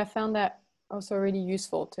 Yeah, I found that also really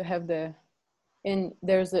useful to have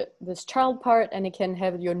there's this child part, and it can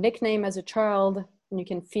have your nickname as a child, and you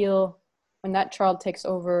can feel when that child takes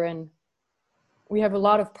over. And we have a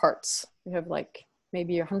lot of parts. We have like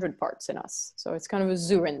maybe 100 parts in us. So it's kind of a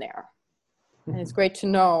zoo in there. And it's great to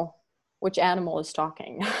know which animal is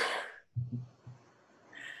talking.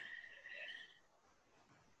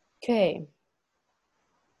 Okay.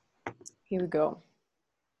 Here we go.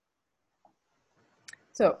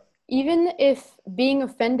 So even if being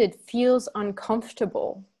offended feels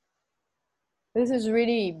uncomfortable, this is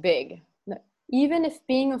really big. Even if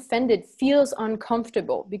being offended feels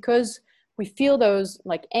uncomfortable, because we feel those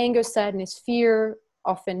like anger, sadness, fear,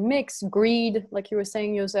 often mixed, greed, like you were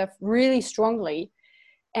saying, Joseph, really strongly.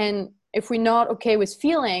 And if we're not okay with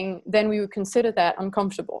feeling, then we would consider that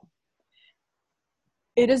uncomfortable.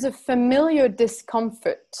 It is a familiar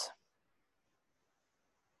discomfort.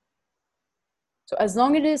 So as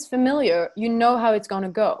long as it is familiar, you know how it's going to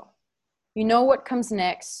go. You know what comes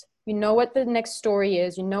next. You know what the next story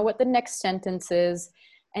is. You know what the next sentence is.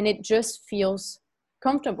 And it just feels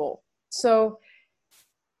comfortable. So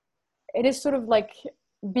it is sort of like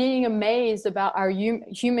being amazed about our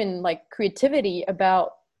human like creativity,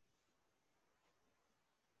 about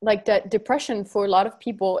like that depression for a lot of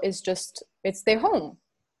people is just, it's their home.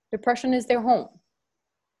 Depression is their home.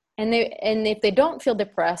 And if they don't feel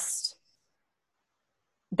depressed,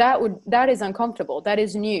 that is uncomfortable. That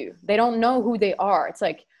is new. They don't know who they are. It's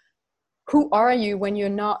like, who are you when you're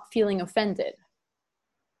not feeling offended?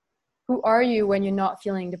 Who are you when you're not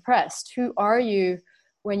feeling depressed? Who are you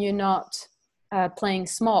when you're not playing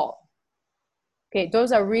small? Okay,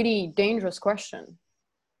 those are really dangerous questions.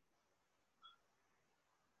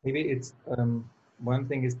 Maybe it's one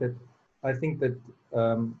thing is that I think that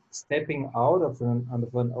stepping out of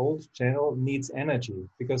an old channel needs energy,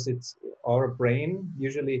 because it's our brain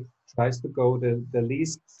usually tries to go the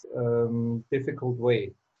least difficult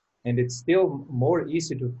way, and it's still more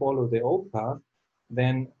easy to follow the old path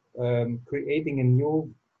than creating a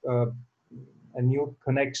new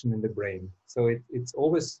connection in the brain. So it's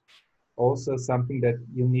always also something that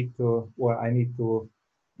you need to, or I need to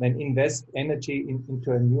then invest energy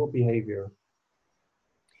into a new behavior.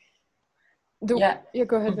 Yeah,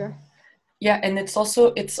 go ahead, Vera. Yeah, and it seems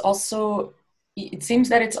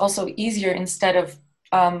that it's also easier, instead of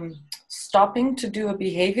stopping to do a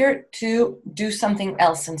behavior, to do something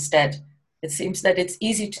else instead. It seems that it's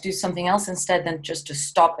easy to do something else instead than just to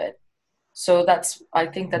stop it. So I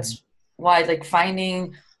think that's why, like,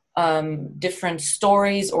 finding different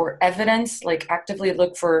stories or evidence, like actively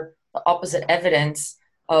look for the opposite evidence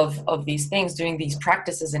of these things, doing these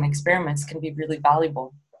practices and experiments can be really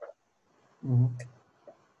valuable. Mm-hmm.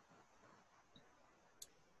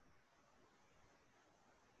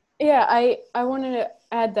 Yeah, I wanted to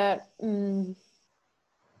add that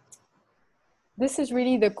this is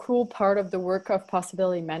really the cool part of the work of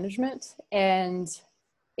possibility management, and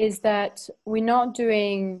is that we're not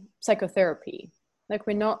doing psychotherapy. Like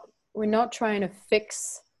we're not trying to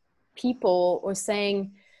fix people or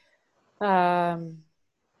saying,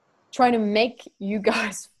 trying to make you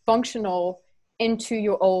guys functional into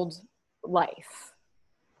your old life.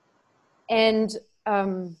 And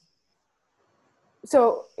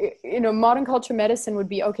so, you know, modern culture medicine would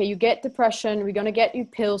be, okay, you get depression, we're going to get you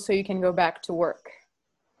pills so you can go back to work.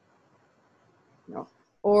 You know,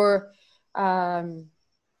 or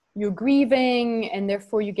you're grieving and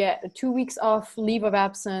therefore you get a 2 weeks off leave of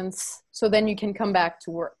absence so then you can come back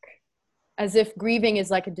to work, as if grieving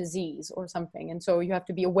is like a disease or something, and so you have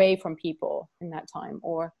to be away from people in that time.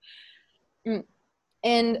 Or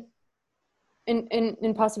and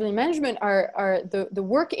in possibility management, the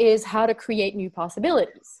work is how to create new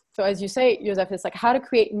possibilities. So as you say, Joseph, it's like how to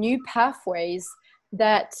create new pathways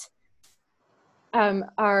that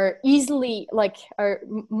are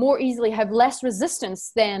more easily have less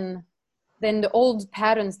resistance than the old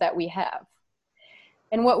patterns that we have.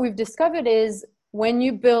 And what we've discovered is, when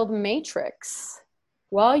you build matrix,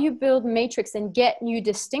 while you build matrix and get new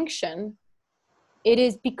distinction,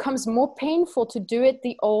 becomes more painful to do it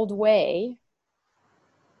the old way.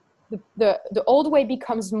 The old way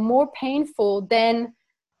becomes more painful than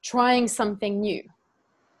trying something new.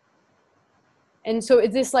 And so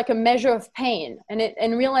it's this like a measure of pain,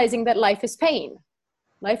 and realizing that life is pain.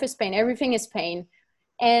 Life is pain. Everything is pain.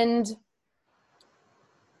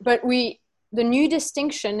 But the new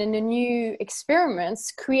distinction and the new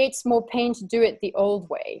experiments creates more pain to do it the old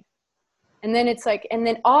way. And then it's like, and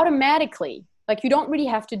then automatically, like you don't really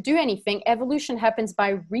have to do anything. Evolution happens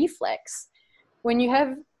by reflex. When you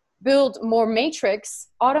have built more matrix,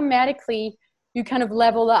 automatically you kind of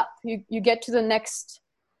level up. You get to the next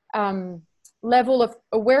level of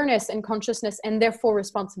awareness and consciousness, and therefore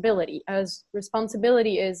responsibility, as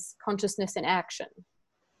responsibility is consciousness in action.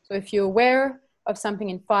 So if you're aware of something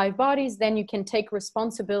in 5 bodies, then you can take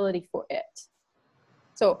responsibility for it.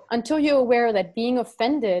 So until you're aware that being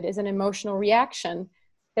offended is an emotional reaction,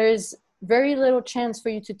 there's very little chance for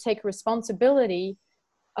you to take responsibility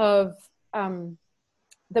of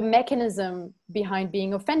the mechanism behind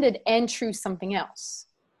being offended and choose something else.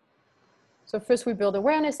 So first we build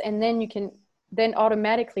awareness, and then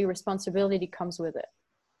automatically responsibility comes with it.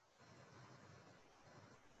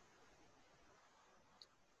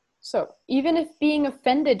 So even if being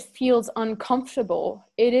offended feels uncomfortable,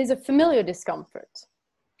 it is a familiar discomfort.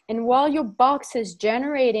 And while your box is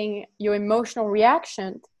generating your emotional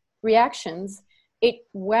reactions, it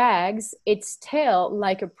wags its tail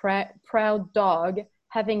like a proud dog,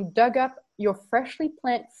 having dug up your freshly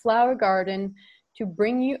planted flower garden to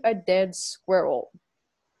bring you a dead squirrel.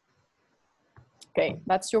 Okay,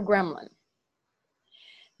 that's your gremlin.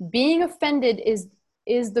 Being offended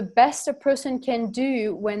is the best a person can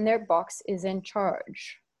do when their box is in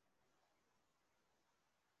charge.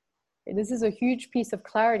 Okay, this is a huge piece of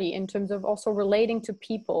clarity in terms of also relating to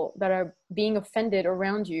people that are being offended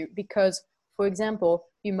around you because, for example,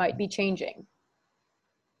 you might be changing.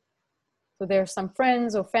 So there are some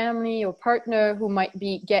friends or family or partner who might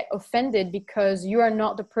get offended because you are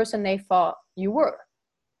not the person they thought you were.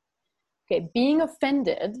 Okay, being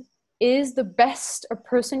offended is the best a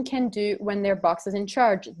person can do when their box is in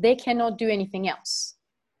charge. They cannot do anything else.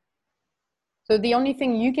 So the only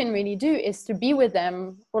thing you can really do is to be with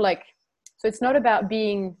them, or so it's not about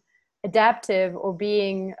being adaptive or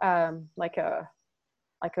being like a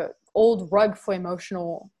old rug for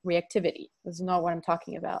emotional reactivity. This is not what I'm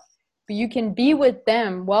talking about. But you can be with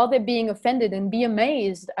them while they're being offended and be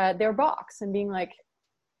amazed at their box and being like,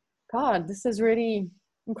 God, this is really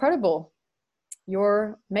incredible.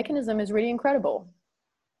 Your mechanism is really incredible.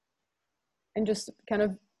 And just kind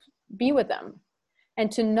of be with them.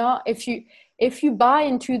 And to not, if you buy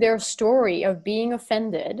into their story of being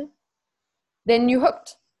offended, then you're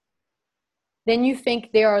hooked. Then you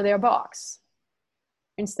think they are their box,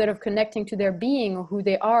 instead of connecting to their being or who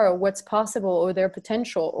they are or what's possible or their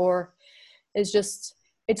potential, or it's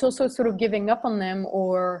also sort of giving up on them,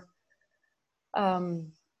 or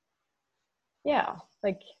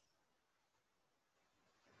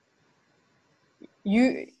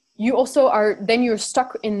you also are, then you're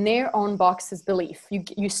stuck in their own box's belief.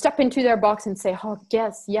 You step into their box and say, oh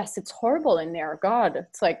yes, it's horrible in there. God,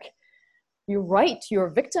 it's like, you're right, you're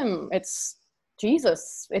a victim. It's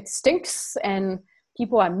Jesus, it stinks and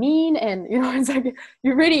people are mean, and it's like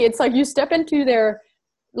it's like you step into their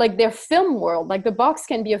film world. Like the box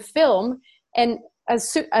can be a film, and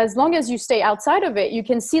as long as you stay outside of it, you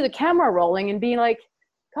can see the camera rolling and be like,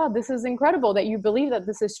 God, this is incredible that you believe that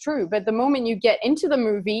this is true. But the moment you get into the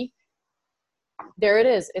movie, there it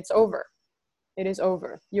is. It's over. It is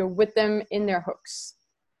over. You're with them in their hooks.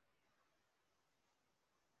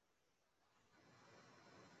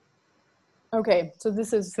 Okay, so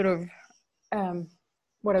this is sort of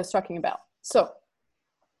what I was talking about. So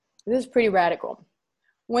this is pretty radical.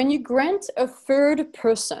 When you grant a third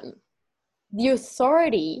person the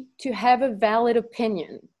authority to have a valid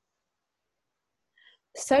opinion,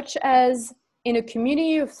 such as in a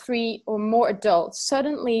community of 3 or more adults,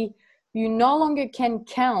 suddenly you no longer can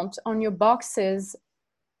count on your boxes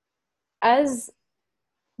as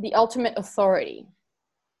the ultimate authority.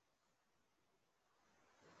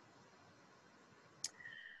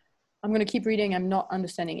 I'm going to keep reading. I'm not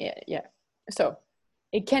understanding it yet. So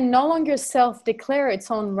it can no longer self-declare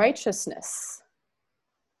its own righteousness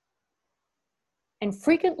and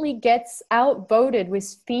frequently gets outvoted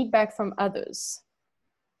with feedback from others.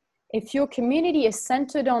 If your community is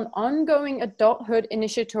centered on ongoing adulthood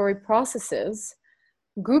initiatory processes,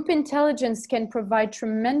 group intelligence can provide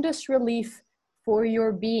tremendous relief for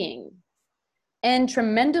your being and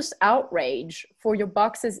tremendous outrage for your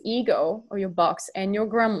box's ego, or your box and your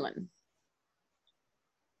gremlin.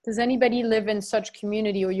 Does anybody live in such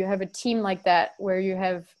community, or you have a team like that where you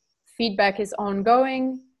have feedback is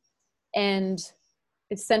ongoing and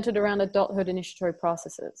it's centered around adulthood initiatory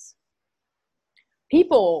processes?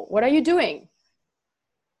 People, what are you doing?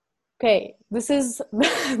 Okay, this is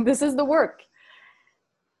the work.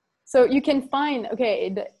 So you can find,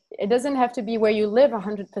 it doesn't have to be where you live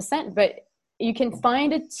 100%, but you can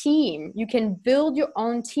find a team. You can build your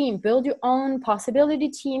own team, build your own possibility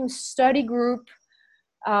team, study group,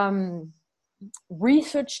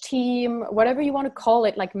 research team, whatever you want to call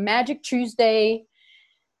it, like Magic Tuesday,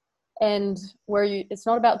 and where it's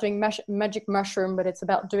not about doing magic mushroom, but it's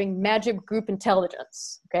about doing magic group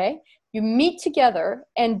intelligence. Okay, You meet together,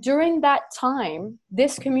 and during that time,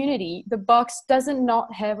 this community, the box doesn't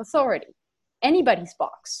not have authority. Anybody's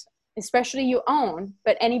box, especially your own,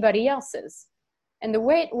 but anybody else's. And the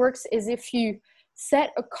way it works is if you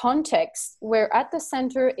set a context where at the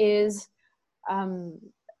center is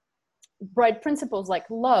bright principles like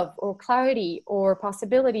love or clarity or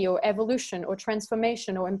possibility or evolution or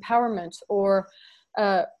transformation or empowerment or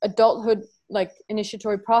adulthood, like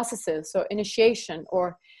initiatory processes, so initiation,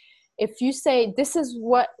 or if you say, this is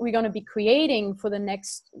what we're going to be creating for the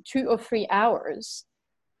next 2 or 3 hours,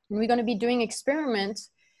 and we're going to be doing experiments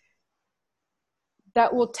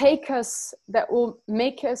that will take us, that will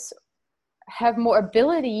make us have more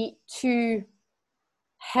ability to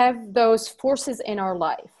have those forces in our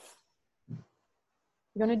life.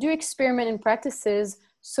 We're going to do experiment and practices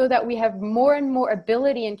so that we have more and more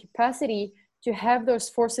ability and capacity to have those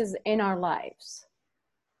forces in our lives.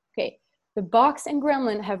 Okay. The box and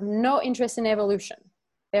gremlin have no interest in evolution.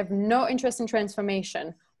 They have no interest in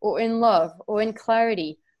transformation or in love or in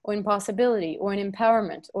clarity or in possibility or in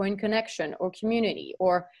empowerment or in connection or community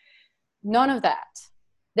or none of that.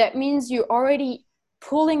 That means you're already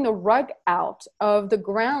pulling the rug out of the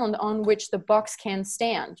ground on which the box can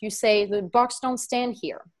stand. You say the box don't stand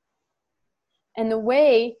here. And the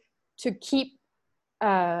way to keep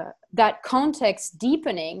that context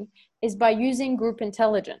deepening is by using group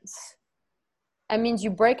intelligence. That means you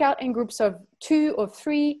break out in groups of 2 or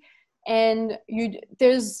 3, and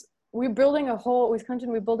we're building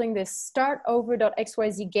we're building this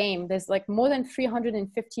startover.xyz game. There's like more than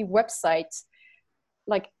 350 websites.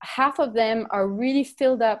 Like half of them are really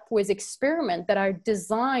filled up with experiments that are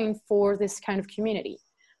designed for this kind of community.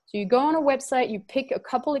 So you go on a website, you pick a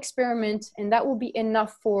couple experiments, and that will be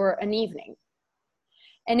enough for an evening.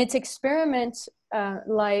 And it's experiments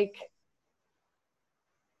like,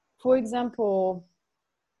 for example,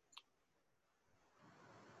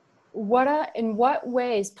 in what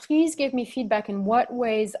ways, please give me feedback in what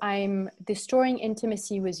ways I'm destroying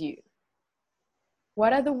intimacy with you.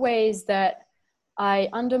 What are the ways that I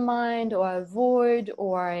undermine or I avoid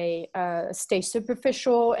or I stay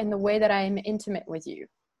superficial in the way that I am intimate with you?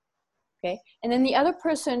 Okay. And then the other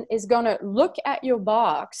person is going to look at your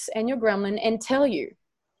box and your gremlin and tell you.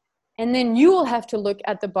 And then you will have to look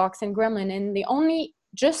at the box and gremlin. And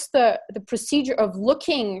just the procedure of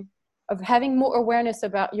looking, of having more awareness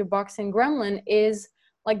about your box and gremlin is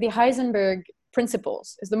like the Heisenberg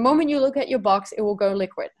principles. Is the moment you look at your box, it will go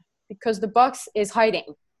liquid because the box is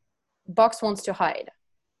hiding. The box wants to hide.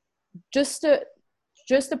 Just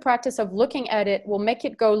the practice of looking at it will make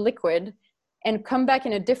it go liquid and come back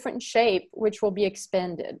in a different shape, which will be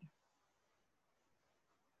expanded.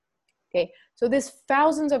 Okay, so there's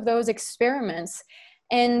thousands of those experiments,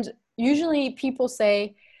 and usually people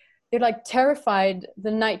say they're like terrified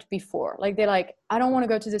the night before. Like they're like, I don't want to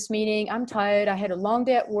go to this meeting. I'm tired. I had a long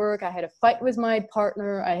day at work. I had a fight with my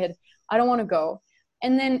partner. I don't want to go.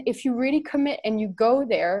 And then if you really commit and you go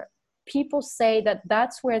there, people say that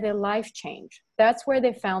that's where their life changed. That's where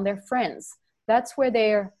they found their friends. That's where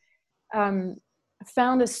they're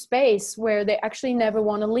found a space where they actually never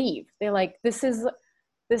want to leave. They're like, this is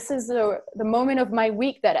the moment of my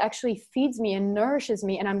week that actually feeds me and nourishes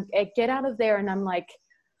me. And I get out of there and I'm like,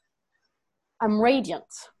 I'm radiant.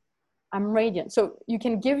 I'm radiant. So you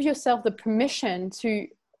can give yourself the permission to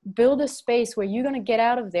build a space where you're going to get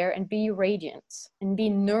out of there and be radiant and be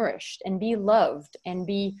nourished and be loved and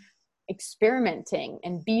be experimenting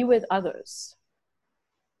and be with others.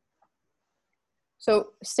 So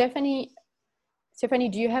Stephanie,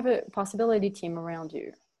 do you have a possibility team around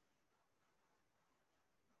you?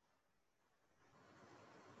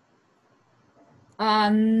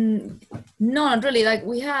 No, not really. Like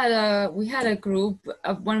we had a group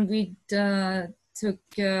when we took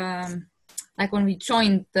like when we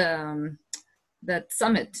joined that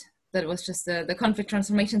summit that was just the conflict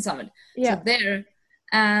transformation summit. Yeah. So there,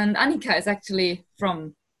 and Annika is actually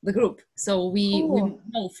from the group, so we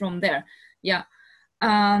know from there. Yeah.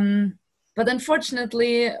 But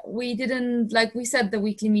unfortunately, we didn't, like we said, the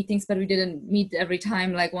weekly meetings, but we didn't meet every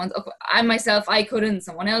time. Like once, I couldn't,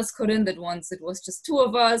 someone else couldn't. That once it was just 2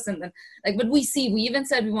 of us, and then but we even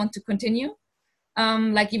said we want to continue.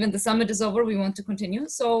 Like even the summit is over, we want to continue.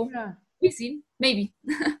 So yeah. We see, maybe.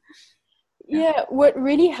 Yeah, what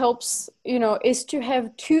really helps, is to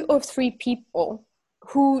have 2 or 3 people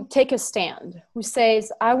who take a stand, who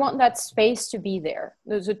says, I want that space to be there.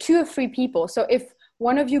 Those are 2 or 3 people. So if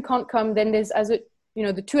one of you can't come, then there's the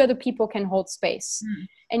 2 other people can hold space.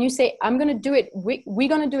 And you say, I'm going to do it. We're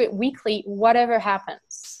going to do it weekly. Whatever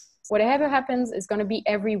happens is going to be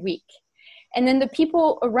every week. And then the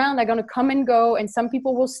people around are going to come and go, and some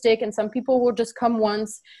people will stick and some people will just come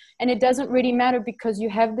once. And it doesn't really matter because you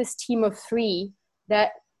have this team of 3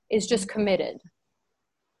 that is just committed.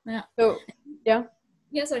 Yeah. So, yeah.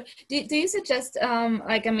 Yeah, sorry. Do you suggest,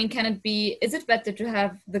 like, I mean, can it be, is it better to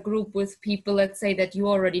have the group with people, let's say, that you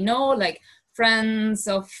already know, like friends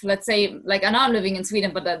of, let's say, like, and I'm living in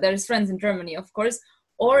Sweden, but there's friends in Germany, of course.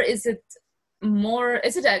 Or is it more,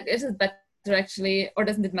 is it better actually, or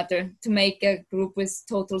doesn't it matter to make a group with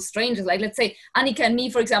total strangers? Like, let's say Annika and me,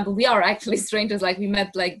 for example, we are actually strangers, like we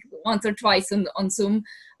met like once or twice on Zoom.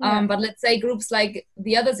 Yeah. But let's say groups like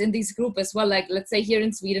the others in this group as well, like let's say here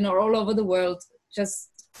in Sweden or all over the world, just,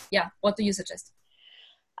 yeah, what do you suggest?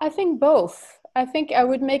 I think both. I think I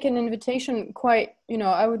would make an invitation quite,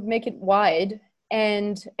 I would make it wide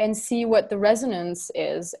and see what the resonance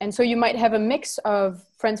is. And so you might have a mix of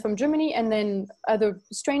friends from Germany and then other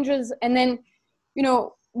strangers. And then,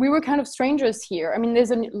 we were kind of strangers here. I mean,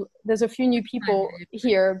 there's a few new people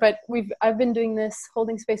here, but I've been doing this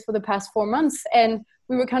holding space for the past 4 months, and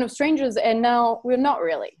we were kind of strangers, and now we're not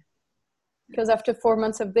really. Because after 4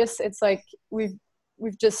 months of this, it's like we've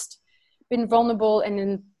just been vulnerable and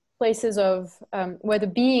in places of where the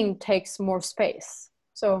being takes more space.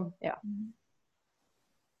 So, yeah.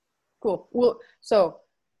 Cool. Well, so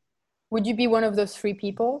would you be one of those 3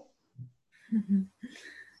 people?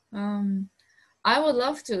 I would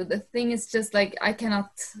love to. The thing is just like, I cannot,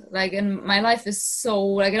 like, and my life is so,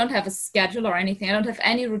 like, I don't have a schedule or anything. I don't have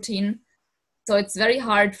any routine. So it's very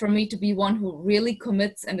hard for me to be one who really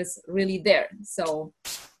commits and is really there. So,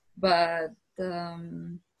 but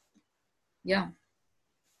yeah,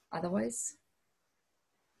 otherwise.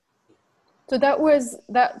 So that was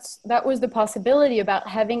the possibility about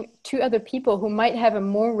having 2 other people who might have a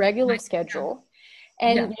more regular schedule,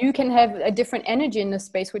 and you can have a different energy in the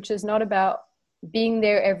space, which is not about being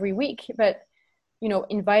there every week, but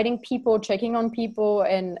inviting people, checking on people,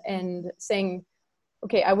 and saying,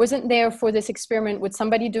 okay, I wasn't there for this experiment. Would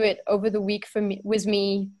somebody do it over the week with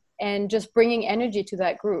me? And just bringing energy to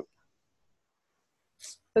that group.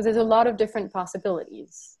 So there's a lot of different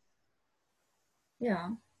possibilities. Yeah.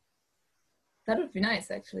 That would be nice,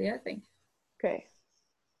 actually, I think. Okay,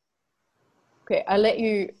 I'll let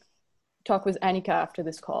you talk with Annika after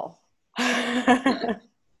this call.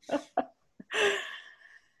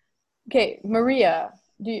 Okay, Maria,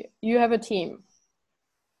 do you have a team?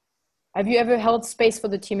 Have you ever held space for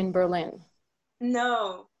the team in Berlin?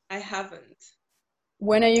 No, I haven't.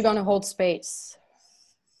 When are you going to hold space?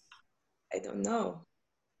 I don't know.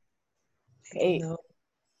 Okay,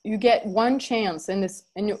 you get one chance in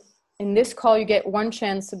this call. You get one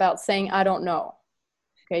chance about saying I don't know.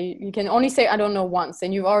 Okay, you can only say I don't know once,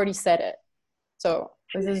 and you've already said it. So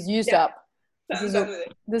this is used up.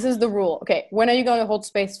 This is the rule. Okay, when are you going to hold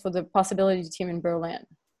space for the possibility team in Berlin?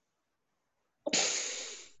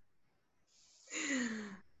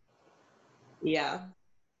 Yeah,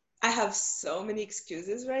 I have so many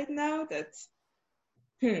excuses right now that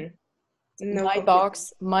my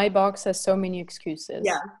box has so many excuses.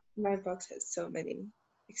 Yeah, my box has so many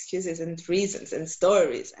excuses and reasons and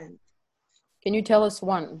stories. And can you tell us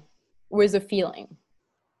one with a feeling?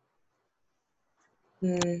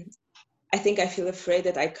 I think I feel afraid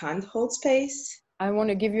that I can't hold space. I want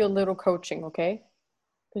to give you a little coaching, okay?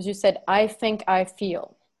 Because you said I think I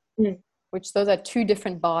feel, which those are 2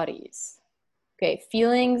 different bodies. Okay,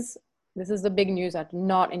 feelings, this is the big news, are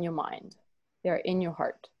not in your mind. They're in your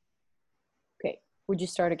heart. Okay, would you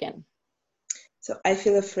start again? So I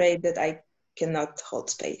feel afraid that I cannot hold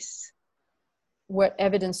space. What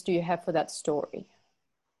evidence do you have for that story?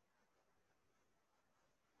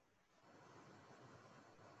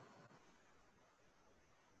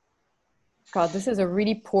 God, this is a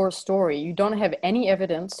really poor story. You don't have any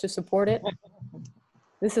evidence to support it.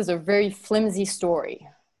 This is a very flimsy story.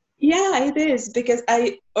 Yeah, it is, because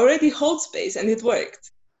I already hold space and it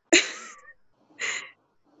worked.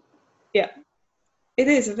 Yeah, it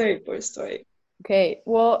is a very poor story. Okay,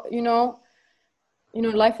 well,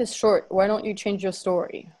 life is short. Why don't you change your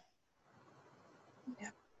story?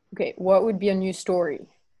 Yeah. Okay, what would be a new story?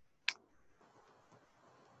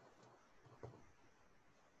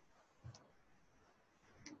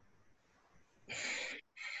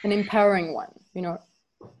 An empowering one,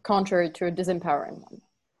 contrary to a disempowering one.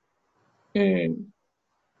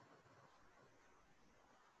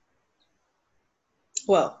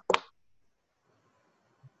 Well,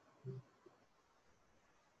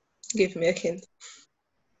 give me a hint.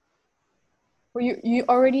 Well, you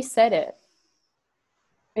already said it.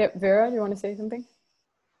 Yeah, Vera, do you want to say something?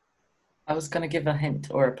 I was going to give a hint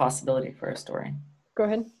or a possibility for a story. Go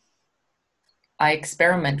ahead. I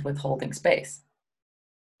experiment with holding space,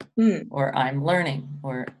 or I'm learning,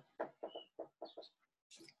 or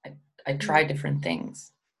I try different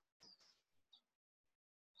things.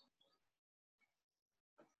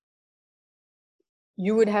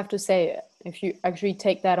 You would have to say it if you actually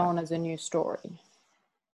take that on as a new story.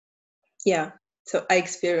 Yeah. So I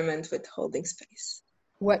experiment with holding space.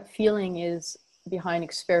 What feeling is behind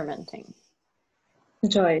experimenting?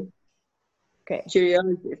 Joy. Okay.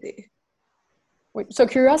 Curiosity. So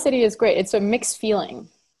curiosity is great. It's a mixed feeling,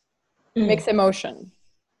 mixed emotion,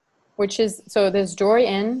 which is, so there's joy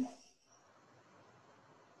in,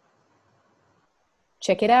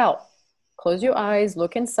 check it out. Close your eyes,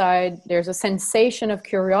 look inside. There's a sensation of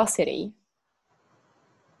curiosity.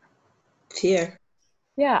 Fear.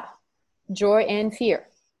 Yeah. Joy and fear.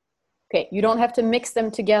 Okay. You don't have to mix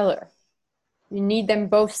them together. You need them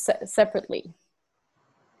both separately.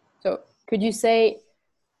 So could you say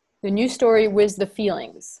the new story with the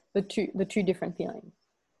feelings, the two different feelings?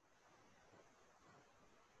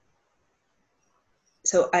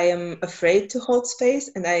 So I am afraid to hold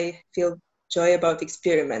space, and I feel joy about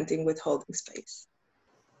experimenting with holding space.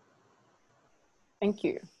 Thank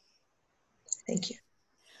you. Thank you.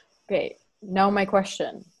 Okay, now my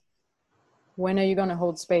question. When are you going to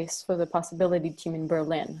hold space for the Possibility Team in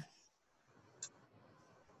Berlin?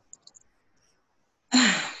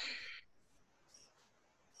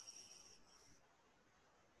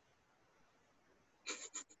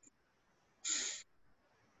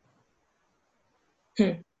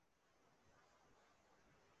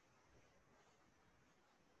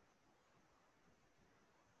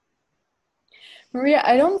 Maria,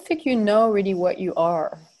 I don't think you know really what you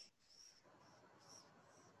are.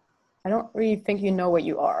 I don't really think you know what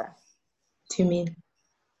you are. What do you mean?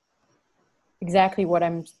 Exactly what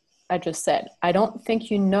I just said. I don't think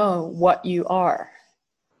you know what you are.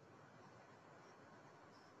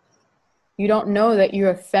 You don't know that you're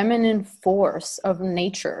a feminine force of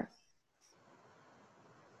nature.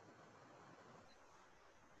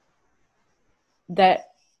 That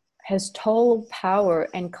has total power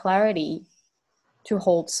and clarity to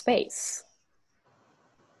hold space.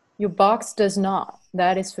 Your box does not,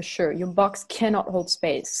 that is for sure. Your box cannot hold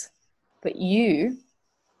space. But you,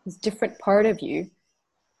 this different part of you,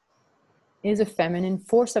 is a feminine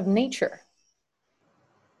force of nature.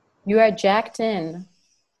 You are jacked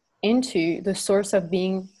into the source of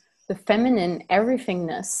being the feminine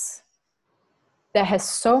everythingness that has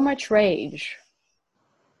so much rage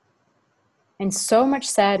and so much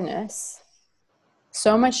sadness,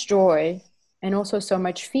 so much joy, and also so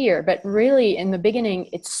much fear. But really, in the beginning,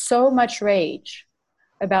 it's so much rage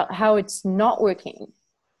about how it's not working,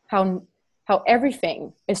 how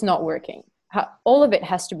everything is not working, how all of it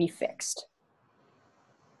has to be fixed.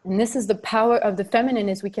 And this is the power of the feminine,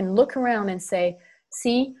 is we can look around and say,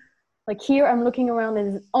 see, like here I'm looking around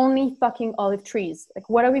and there's only fucking olive trees. Like,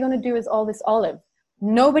 what are we going to do with all this olive?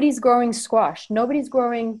 Nobody's growing squash. Nobody's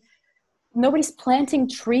planting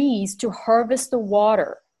trees to harvest the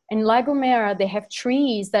water. In La Gomera, they have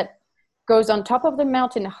trees that goes on top of the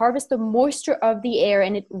mountain, harvest the moisture of the air,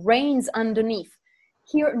 and it rains underneath.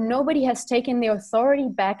 Here, nobody has taken the authority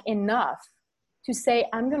back enough to say,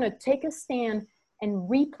 I'm going to take a stand and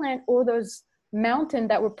replant all those mountains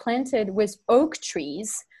that were planted with oak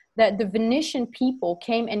trees that the Venetian people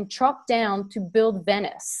came and chopped down to build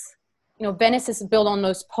Venice. You know, Venice is built on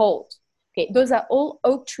those poles. Okay, those are all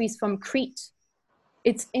oak trees from Crete.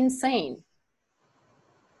 It's insane.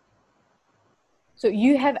 So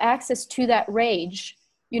you have access to that rage,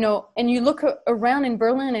 you know, and you look around in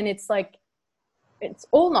Berlin and it's like, it's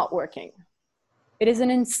all not working. It is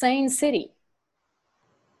an insane city.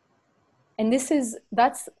 And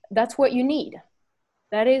that's what you need.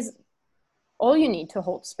 That is all you need to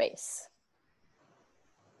hold space.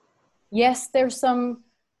 Yes, there's some,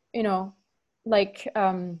 you know, like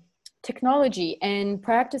technology and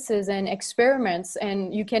practices and experiments,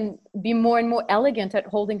 and you can be more and more elegant at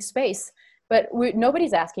holding space, but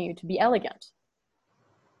nobody's asking you to be elegant.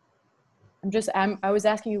 I was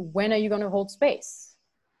asking you, when are you going to hold space?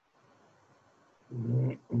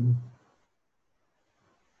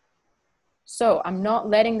 So I'm not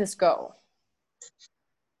letting this go.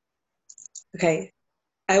 Okay,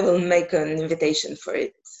 I will make an invitation for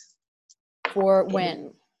it. For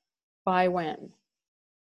when? By when?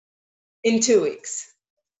 In 2 weeks.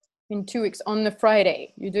 In 2 weeks, on the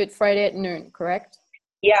Friday. You do it Friday at noon, correct?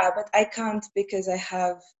 Yeah, but I can't because I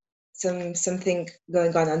have something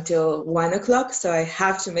going on until 1 o'clock, so I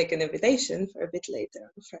have to make an invitation for a bit later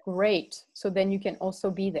on Friday. Great. So then you can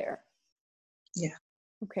also be there. Yeah.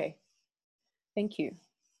 Okay. Thank you.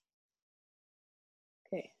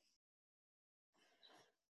 Okay.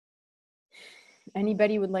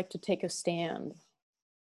 Anybody would like to take a stand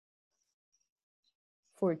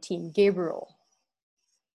for Team Gabriel?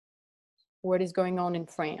 What is going on in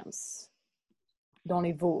France? Dans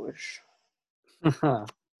les Vosges?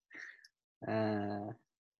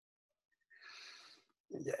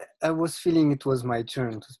 Yeah, I was feeling it was my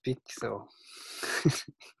turn to speak, so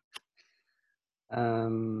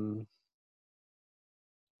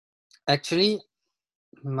actually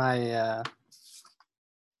my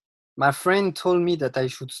friend told me that I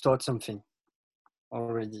should start something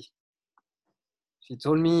already. She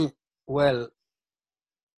told me, well,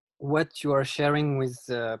 what you are sharing with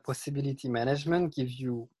possibility management gives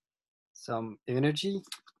you some energy,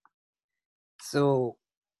 so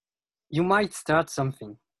you might start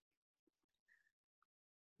something.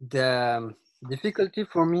 The difficulty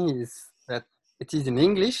for me is that it is in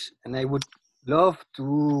English, and I would love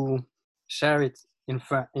to share it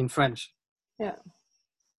in French. Yeah.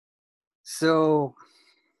 So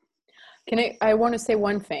I want to say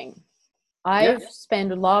one thing. I've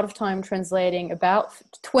spent a lot of time translating about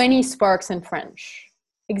 20 sparks in French,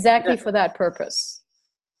 exactly for that purpose.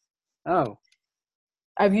 Oh.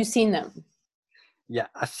 Have you seen them? Yeah,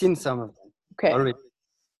 I've seen some of them. Okay. Already.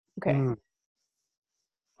 Okay.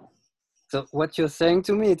 So what you're saying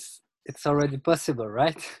to me, it's already possible,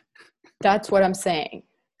 right? That's what I'm saying.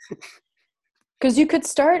 Because you could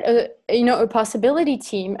start a possibility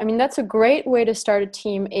team. I mean, that's a great way to start a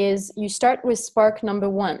team. Is you start with spark number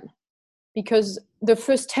 1, because the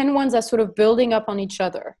first 10 ones are sort of building up on each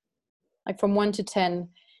other, like from 1 to 10,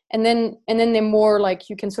 and then they're more like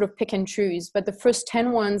you can sort of pick and choose. But the first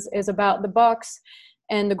 10 ones is about the box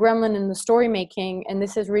and the gremlin and the story making, and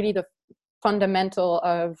this is really the fundamental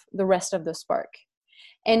of the rest of the spark.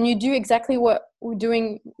 And you do exactly what we're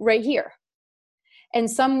doing right here. And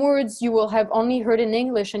some words you will have only heard in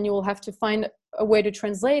English, and you will have to find a way to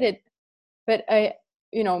translate it. But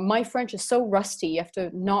my French is so rusty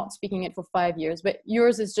after not speaking it for 5 years. But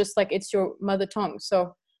yours is just like it's your mother tongue.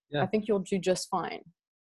 So I think you'll do just fine.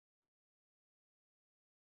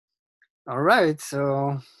 All right.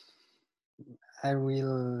 So I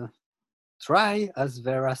will try as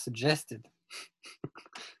Vera suggested.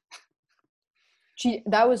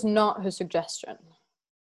 That was not her suggestion.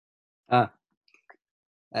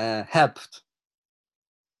 Helped.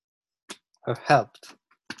 Helped.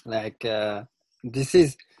 Like this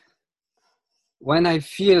is when I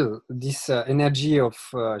feel this energy of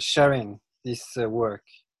sharing this work,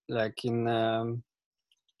 like in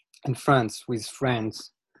France with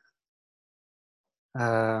friends.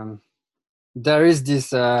 There is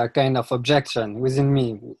this kind of objection within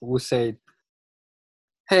me who say,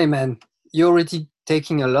 hey man, you're already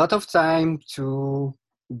taking a lot of time to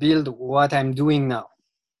build what I'm doing now.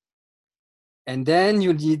 And then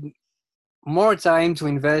you need more time to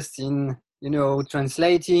invest in,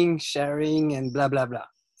 translating, sharing, and blah, blah, blah.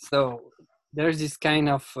 So there's this kind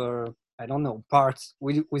of, parts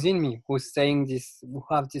within me who's saying this, who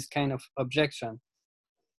have this kind of objection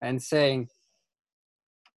and saying,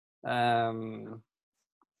 the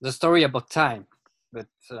story about time, but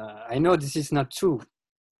I know this is not true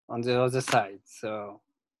on the other side. So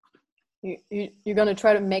you're going to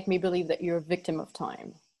try to make me believe that you're a victim of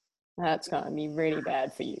time. That's going to be really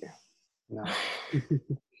bad for you. No.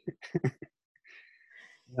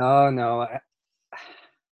 no.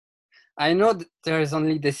 I know that there is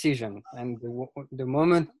only decision, and the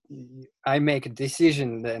moment I make a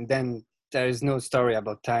decision, then there is no story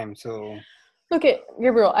about time. So okay,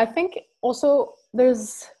 Gabriel, I think also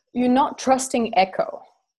you're not trusting ECHO,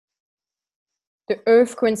 the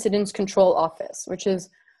Earth Coincidence Control Office, which is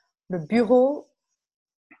le Bureau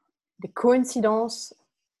de Coïncidence,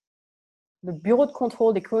 le Bureau de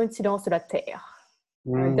Contrôle des Coïncidences de la Terre.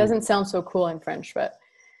 It doesn't sound so cool in French, but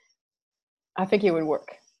I think it would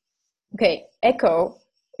work. Okay, ECHO,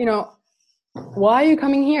 why are you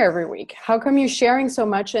coming here every week? How come you're sharing so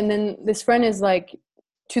much? And then this friend is like,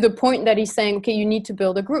 to the point that he's saying, okay, you need to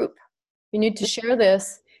build a group. You need to share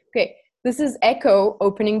this. Okay, this is ECHO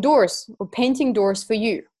opening doors or painting doors for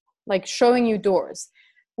you, like showing you doors.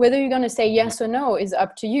 Whether you're going to say yes or no is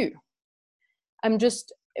up to you. I'm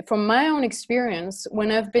just, from my own experience,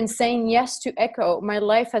 when I've been saying yes to ECHO, my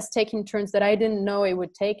life has taken turns that I didn't know it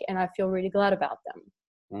would take, and I feel really glad about them.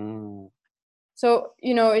 So,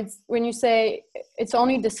 it's when you say it's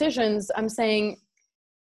only decisions, I'm saying,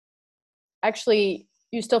 actually,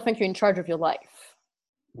 you still think you're in charge of your life.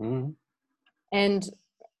 And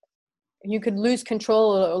you could lose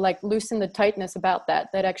control or like loosen the tightness about that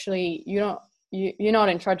actually you're not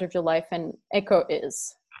in charge of your life, and ECHO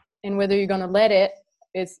is. And whether you're going to let it,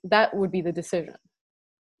 that would be the decision.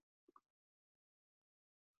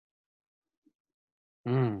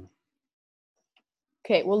 Mm.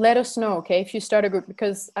 Okay, well, let us know, okay, if you start a group,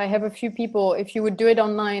 because I have a few people, if you would do it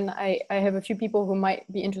online, I have a few people who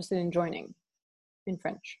might be interested in joining in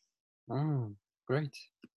French. Mm. Great.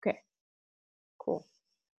 Okay, cool.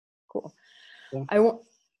 Thank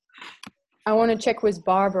I want to check with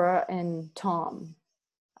Barbara and Tom.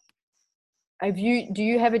 Do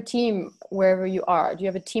you have a team wherever you are? Do you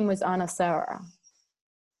have a team with Anna Sarah?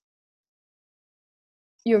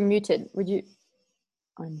 You're muted. Would you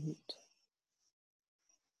unmute?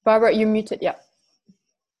 Barbara, you're muted. Yeah.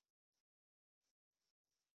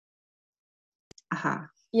 Aha.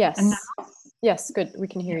 Yes. And Yes, good. We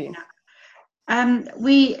can hear you.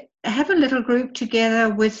 We have a little group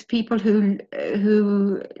together with people who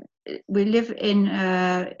we live in.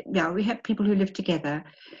 We have people who live together.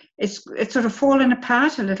 It's sort of fallen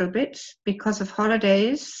apart a little bit because of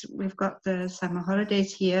holidays. We've got the summer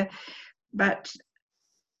holidays here, but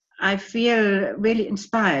I feel really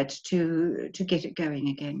inspired to get it going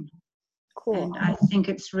again. Cool. And I think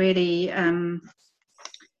it's really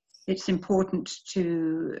it's important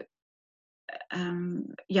to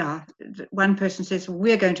one person says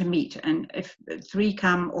we're going to meet, and if 3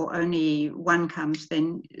 come or only 1 comes,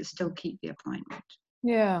 then still keep the appointment.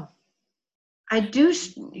 Yeah. I do,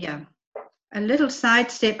 a little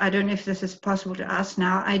sidestep. I don't know if this is possible to ask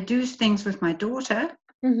now. I do things with my daughter,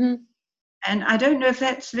 Mm-hmm. and I don't know if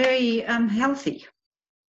that's very healthy.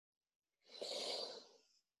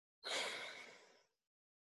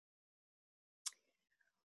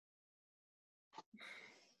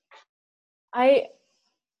 I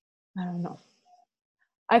don't know.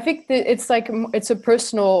 I think that it's like it's a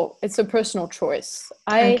personal choice.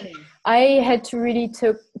 Okay. I had to really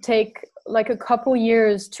take like a couple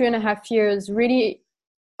years, 2.5 years, really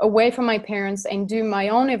away from my parents and do my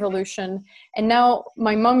own evolution. And now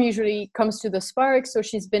my mom usually comes to the Spark, so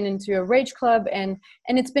she's been into a Rage Club, and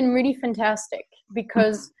it's been really fantastic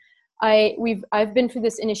because I've been through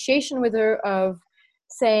this initiation with her of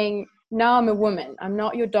saying, now I'm a woman. I'm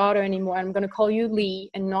not your daughter anymore. I'm going to call you Lee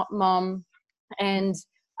and not mom. And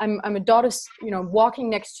I'm a daughter, walking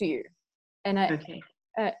next to you. And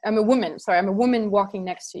I'm a woman. Sorry, I'm a woman walking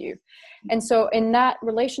next to you. And so in that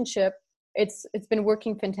relationship, it's been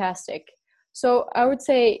working fantastic. So I would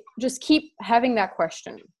say just keep having that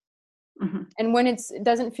question. Mm-hmm. And when it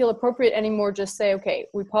doesn't feel appropriate anymore, just say, okay,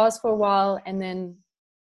 we pause for a while, and then,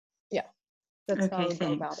 that's how I would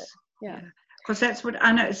go about it. Yeah. Because that's what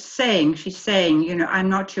Anna is saying. She's saying, I'm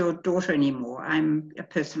not your daughter anymore. I'm a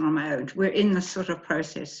person on my own. We're in this sort of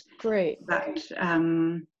process. Great. But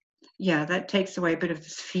that takes away a bit of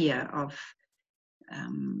this fear of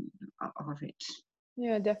it.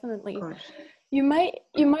 Yeah, definitely. Good. You might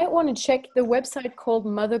want to check the website called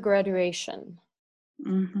Mother Graduation.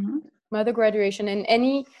 Mm-hmm. Mother Graduation, and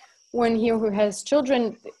anyone here who has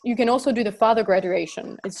children, you can also do the Father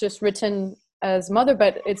Graduation. It's just written as mother,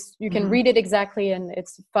 but you can read it exactly, and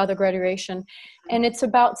it's Father Graduation. And it's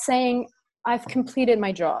about saying, I've completed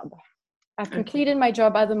my job. I've completed my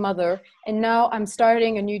job as a mother, and now I'm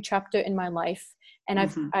starting a new chapter in my life. And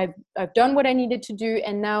I've done what I needed to do,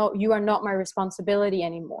 and now you are not my responsibility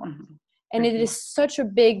anymore. Mm-hmm. And it is such a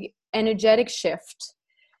big energetic shift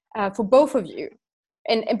for both of you.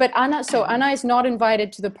 But Anna is not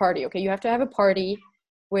invited to the party. Okay, you have to have a party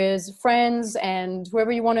with friends and whoever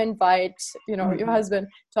you want to invite, your husband,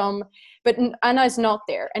 Tom. But Anna is not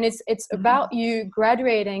there, and it's about you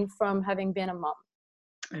graduating from having been a mom.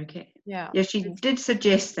 Okay. Yeah. Yeah, she did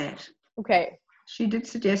suggest that. Okay. She did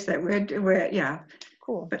suggest that. We're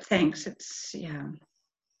Cool. But thanks. It's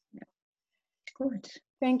good.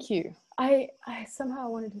 Thank you. I somehow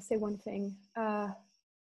wanted to say one thing.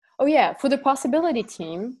 For the possibility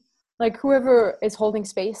team, like whoever is holding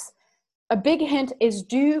space, a big hint is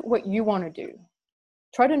do what you want to do.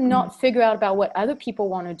 Try to not figure out about what other people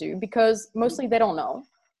want to do, because mostly they don't know.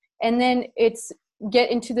 And then it's get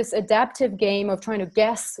into this adaptive game of trying to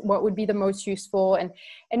guess what would be the most useful. And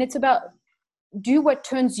it's about do what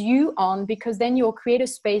turns you on, because then you'll create a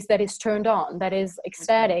space that is turned on, that is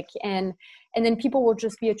ecstatic. And then people will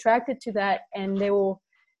just be attracted to that, and they will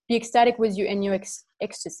be ecstatic with you in your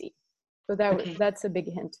ecstasy. So that's a big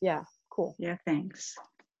hint. Yeah, cool. Yeah, thanks.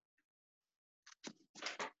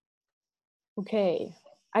 Okay.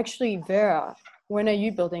 Actually, Vera, when are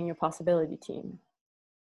you building your possibility team?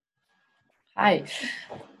 Hi.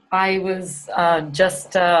 I was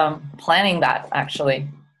just planning that, actually.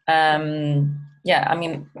 Besides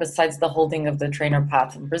the holding of the trainer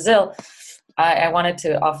path in Brazil, I wanted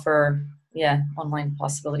to offer, online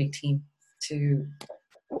possibility team to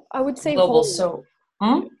I would say global.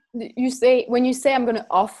 when you say I'm going to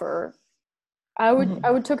offer, I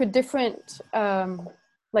would take a different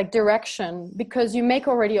like direction, because you make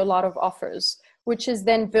already a lot of offers, which is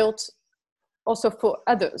then built also for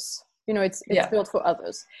others. You know, it's built for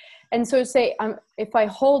others. And so say, if I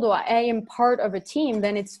hold or I am part of a team,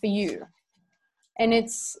 then it's for you. And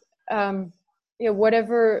it's,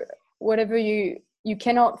 whatever you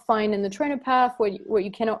cannot find in the trainer path, what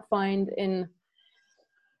you cannot find in,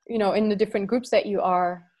 in the different groups that you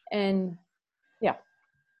are. And yeah.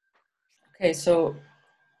 Okay, so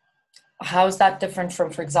how is that different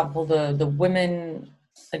from, for example, the women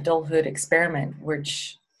adulthood experiment,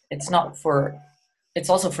 which it's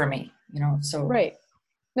also for me, so. Right.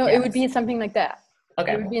 No, yes. It would be something like that.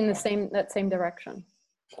 Okay. It would be in that same direction.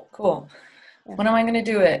 Cool. Yeah. When am I going to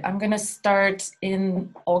do it? I'm going to start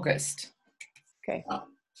in August. Okay.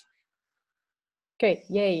 Okay.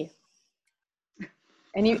 Yay.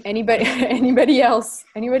 Anybody else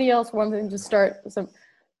wanting to start some?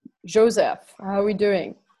 Joseph, how are we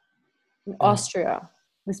doing? In Austria,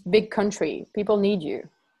 this big country, people need you.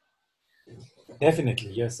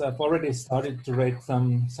 Definitely, yes. I've already started to write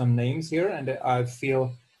some names here, and I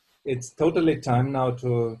feel it's totally time now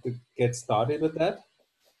to get started with that.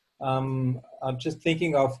 I'm just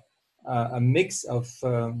thinking of a mix of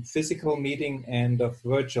physical meeting and of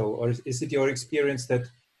virtual, or is it your experience that,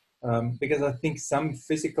 because I think some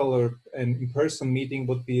physical or an in-person meeting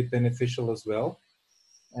would be beneficial as well,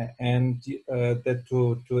 and that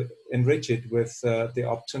to enrich it with the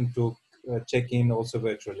option to check in also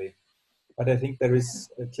virtually. But I think there is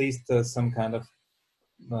at least some kind of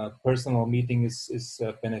personal meeting is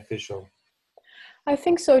beneficial. I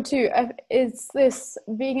think so too. It's this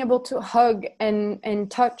being able to hug and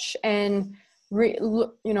touch and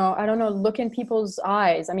look in people's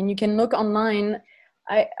eyes. I mean, you can look online.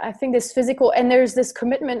 I think this physical, and there's this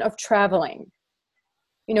commitment of traveling.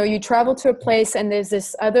 You travel to a place, and there's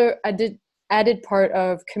this other added part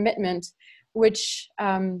of commitment, which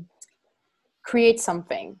creates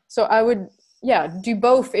something. So I would, do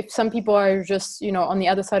both. If some people are just, on the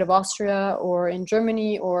other side of Austria or in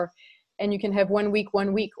Germany, and you can have 1 week,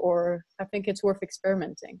 or I think it's worth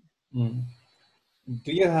experimenting. Mm.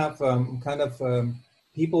 Do you have kind of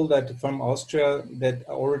people that from Austria that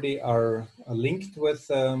already are linked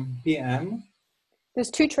with PM?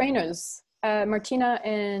 There's 2 trainers, Martina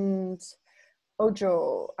and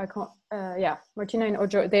Ojo. Martina and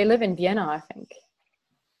Ojo. They live in Vienna, I think.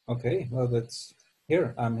 Okay, well, that's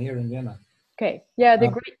here. I'm here in Vienna. Okay, yeah,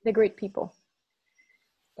 they're great. They're great people.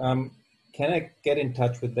 Can I get in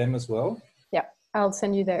touch with them as well? Yeah, I'll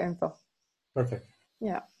send you their info. Perfect.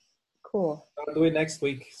 Yeah, cool. I'll do it next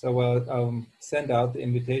week. So I'll send out the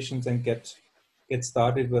invitations and get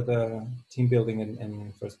started with team building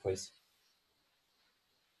in first place.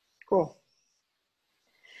 Cool.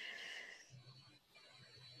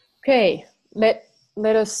 Okay, let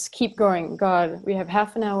us keep going. God, we have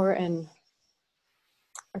half an hour and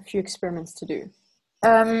a few experiments to do.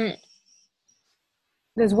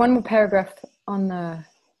 There's one more paragraph on the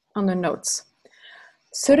notes.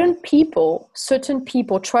 Certain people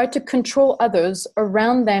try to control others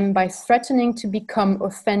around them by threatening to become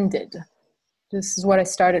offended. This is what I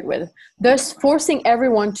started with. Thus forcing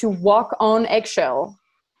everyone to walk on eggshell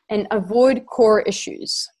and avoid core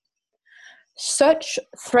issues. Such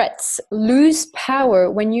threats lose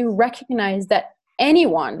power when you recognize that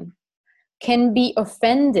anyone can be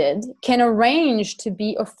offended, can arrange to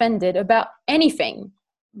be offended about anything.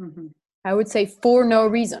 Mm-hmm. I would say for no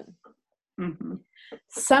reason. Mm-hmm.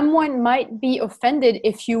 Someone might be offended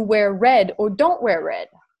if you wear red or don't wear red.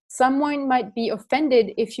 Someone might be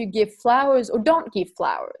offended if you give flowers or don't give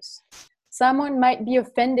flowers. Someone might be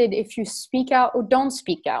offended if you speak out or don't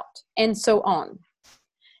speak out, and so on.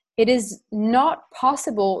 It is not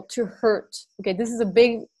possible to hurt. Okay, this is a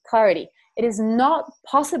big clarity. It is not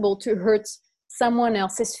possible to hurt someone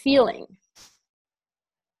else's feeling.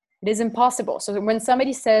 It is impossible. So when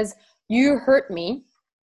somebody says, you hurt me,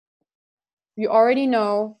 you already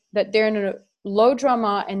know that they're in a low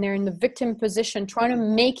drama and they're in the victim position trying to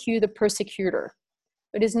make you the persecutor.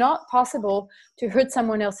 It is not possible to hurt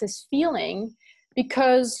someone else's feeling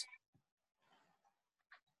because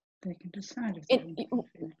they can decide.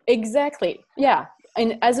 Exactly. Yeah.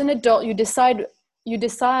 And as an adult, you decide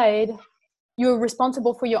you're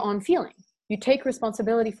responsible for your own feeling. You take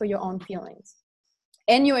responsibility for your own feelings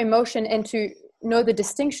and your emotion, and to know the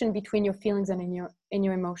distinction between your feelings and in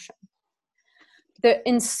your emotion. The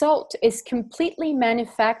insult is completely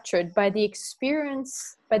manufactured by the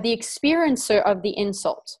experiencer of the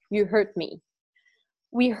insult. You hurt me.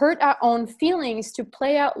 We hurt our own feelings to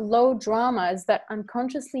play out low dramas that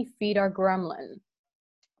unconsciously feed our gremlin.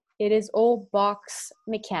 It is all box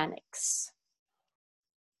mechanics.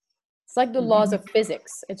 It's like the laws of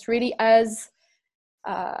physics. It's really as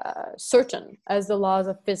certain as the laws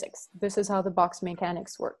of physics. This is how the box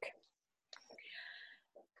mechanics work.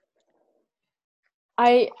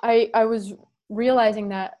 I was realizing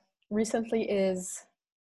that recently is,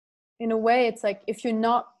 in a way, it's like if you're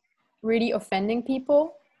not really offending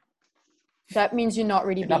people, that means you're not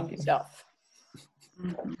really being yourself.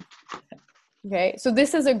 Okay, so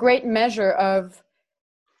this is a great measure of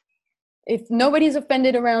if nobody's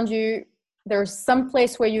offended around you, there's some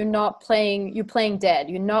place where you're playing dead,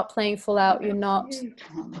 you're not playing full out, you're not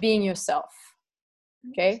being yourself.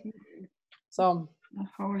 Okay, so the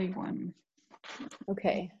Holy One.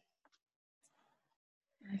 Okay.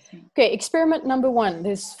 Okay, experiment number 1.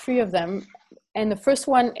 There's 3 of them. And the first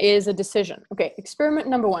one is a decision. Okay, experiment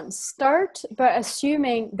number 1. Start by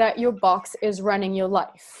assuming that your box is running your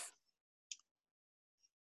life.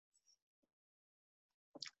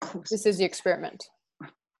 This is the experiment.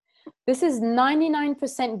 This is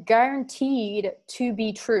 99% guaranteed to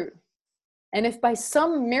be true. And if by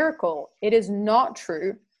some miracle it is not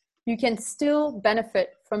true, you can still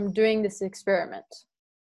benefit from doing this experiment.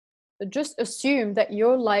 So just assume that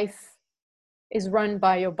your life is run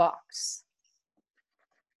by your box,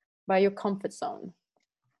 by your comfort zone.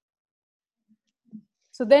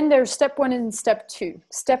 So then there's step 1 and step 2.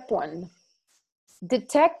 Step 1,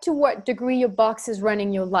 detect to what degree your box is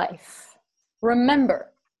running your life.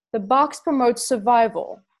 Remember, the box promotes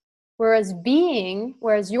survival, whereas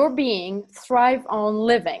your being thrive on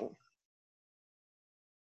living.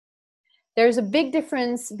 There's a big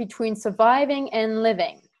difference between surviving and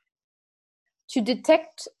living. To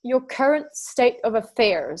detect your current state of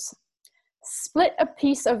affairs, split a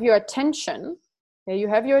piece of your attention. Okay, you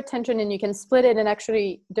have your attention and you can split it in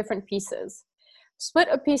actually different pieces. Split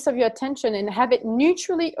a piece of your attention and have it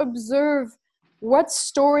neutrally observe what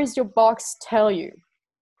stories your box tell you.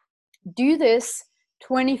 Do this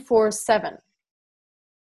 24/7.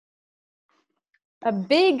 A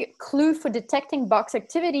big clue for detecting box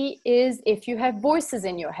activity is if you have voices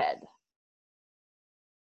in your head.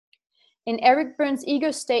 In Eric Berne's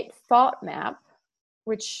Ego State Thought Map,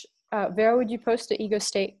 which, Vera, would you post the Ego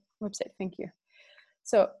State website? Thank you.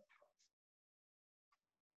 So,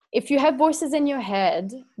 if you have voices in your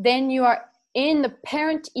head, then you are in the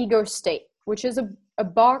parent ego state, which is a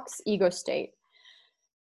box ego state.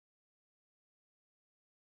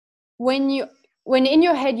 When in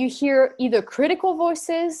your head you hear either critical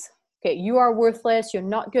voices, okay, you are worthless, you're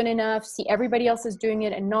not good enough, see everybody else is doing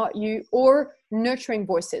it and not you, or nurturing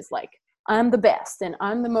voices like, I'm the best and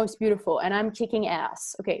I'm the most beautiful and I'm kicking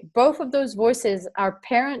ass. Okay, both of those voices are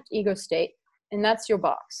parent ego state, and that's your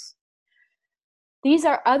box. These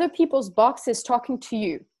are other people's boxes talking to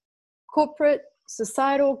you. Corporate,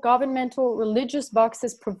 societal, governmental, religious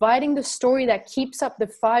boxes providing the story that keeps up the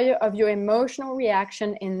fire of your emotional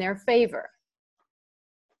reaction in their favor.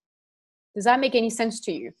 Does that make any sense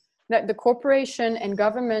to you? That the corporation and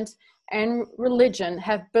government and religion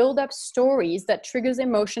have built up stories that triggers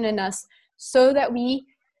emotion in us so that we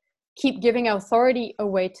keep giving authority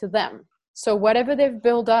away to them. So whatever they've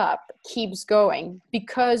built up keeps going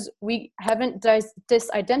because we haven't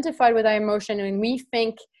disidentified with our emotion, and we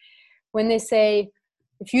think when they say,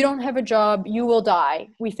 if you don't have a job, you will die,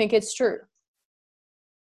 we think it's true.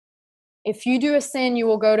 If you do a sin, you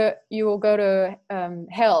will go to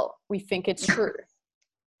hell, we think it's true.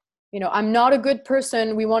 You know, I'm not a good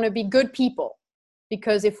person, we want to be good people,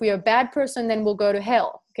 because if we are a bad person, then we'll go to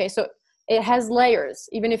hell. Okay, so it has layers.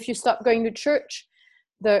 Even if you stop going to church,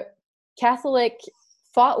 the Catholic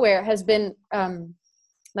thoughtware has been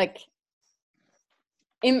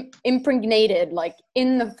impregnated, like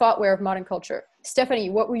in the thoughtware of modern culture. Stephanie,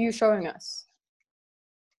 what were you showing us?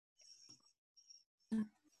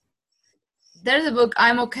 There's a book,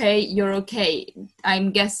 I'm Okay, You're Okay. I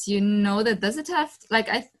guess you know that. Does it have,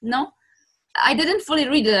 no? I didn't fully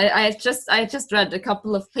read it. I just read a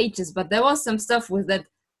couple of pages, but there was some stuff with that,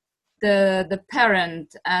 the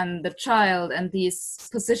parent and the child and these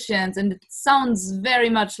positions, and it sounds very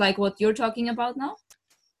much like what you're talking about now.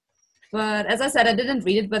 But as I said, I didn't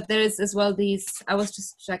read it, but there is as well these, I was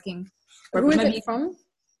just checking. Who is it from?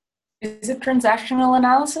 Is it transactional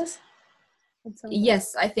analysis?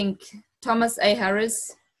 Yes, I think Thomas A.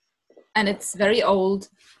 Harris, and it's very old,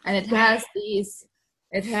 and it has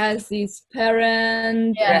these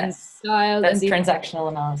parent and child. That's and these, transactional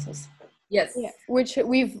analysis. Yes. Yeah, which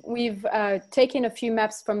we've taken a few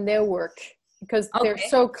maps from their work because they're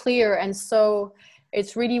so clear, and so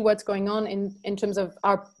it's really what's going on in terms of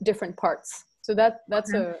our different parts. So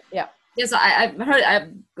that's Yes, I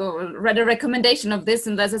read a recommendation of this,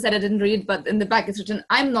 and as I said, I didn't read it, but in the back it's written,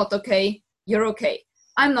 I'm not okay, you're okay.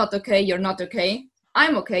 I'm not okay, you're not okay.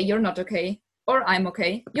 I'm okay, you're not okay. Or I'm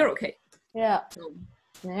okay, you're okay. Yeah. So,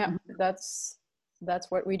 Yeah. That's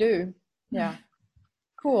what we do. Yeah.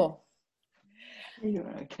 Cool. You're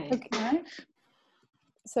okay. Okay.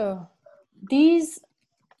 So the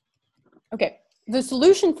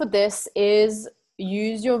solution for this is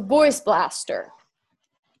use your voice blaster.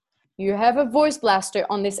 You have a voice blaster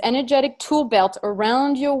on this energetic tool belt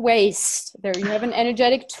around your waist. There you have an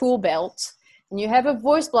energetic tool belt, and you have a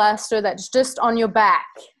voice blaster that's just on your back,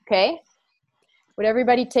 okay? Would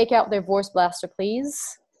everybody take out their voice blaster,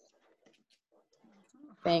 please?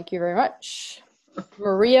 Thank you very much.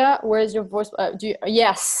 Maria, where's your voice?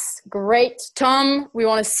 Yes, great. Tom, we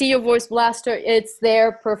want to see your voice blaster. It's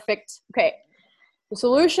there, perfect. Okay, the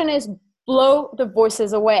solution is blow the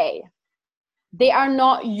voices away. They are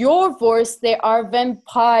not your voice, they are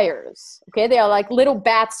vampires. Okay, they are like little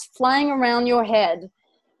bats flying around your head.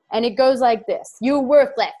 And it goes like this. You're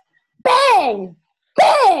worthless. Bang!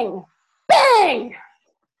 Bang! Bang!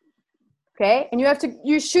 Okay, and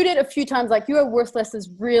you shoot it a few times. Like, you are worthless is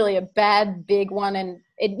really a bad big one, and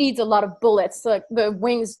it needs a lot of bullets. So, like, the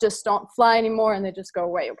wings just don't fly anymore and they just go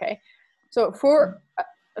away, okay? So for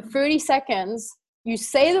 30 seconds, you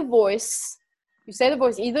say the voice.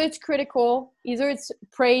 Either it's critical, either it's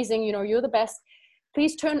praising, you're the best.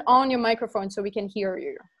 Please turn on your microphone so we can hear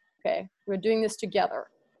you, okay? We're doing this together.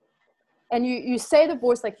 And you say the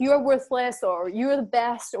voice like, you are worthless, or you're the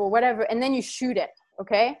best, or whatever, and then you shoot it,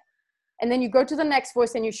 okay? And then you go to the next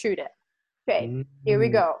voice and you shoot it. Okay, here we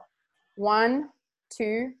go. 1,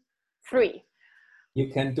 2, 3. You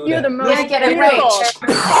can do You're that. the most Can't get it beautiful.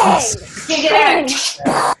 right. Can't get Bang! it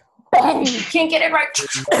right. Bang! Can't get it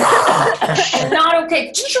right. Not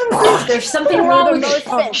okay. There's something wrong You're with the it.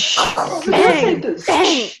 most bang!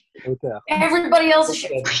 Bang! Okay. Everybody else is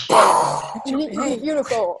shit. You need to be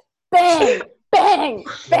beautiful. Bang! Bang!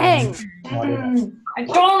 Bang! I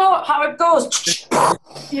don't know how it goes.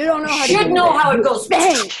 You don't know how to Should do know it. how it goes.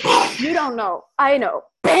 Bang! You don't know. I know.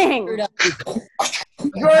 Bang!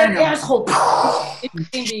 You're an asshole.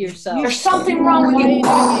 Into yourself. There's something wrong with Why are you you.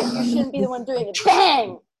 doing it? You shouldn't be the one doing it.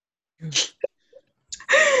 Bang!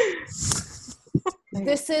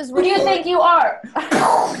 This is Who do you think you are?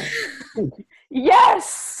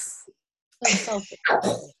 Yes! So selfish.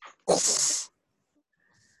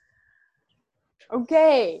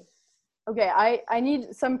 Okay. I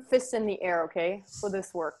need some fists in the air, okay, for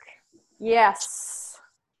this work. Yes.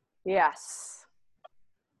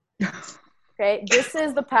 Okay, this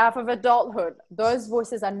is the path of adulthood. Those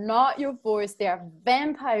voices are not your voice. They are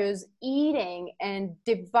vampires eating and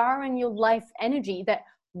devouring your life energy that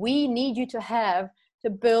we need you to have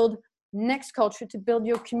to build next culture, to build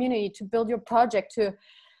your community, to build your project, to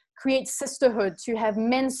create sisterhood, to have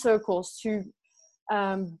men's circles, to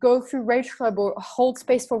go through Rage Club or hold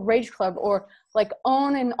space for Rage Club, or like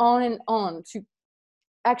on and on and on, to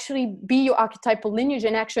actually be your archetypal lineage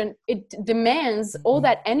in action. It demands all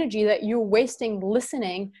that energy that you're wasting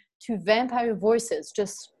listening to vampire voices.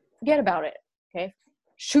 Just forget about it, okay?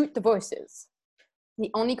 Shoot the voices.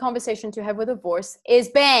 The only conversation to have with a voice is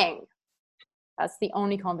bang. That's the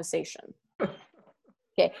only conversation.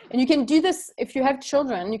 Okay, and you can do this if you have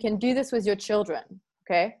children. You can do this with your children,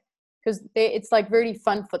 okay? Because it's like really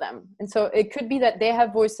fun for them. And so it could be that they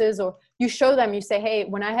have voices, or you show them, you say, hey,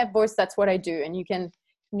 when I have voice, that's what I do. And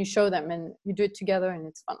you show them and you do it together, and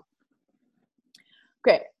it's fun.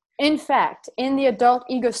 Okay, in fact, in the adult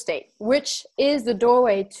ego state, which is the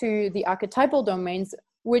doorway to the archetypal domains,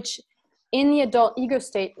 which in the adult ego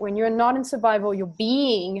state, when you're not in survival, your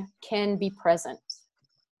being can be present.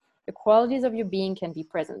 The qualities of your being can be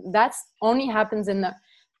present. That's only happens in the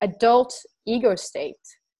adult ego state.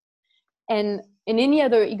 And in any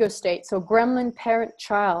other ego state, so gremlin, parent,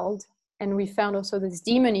 child, and we found also this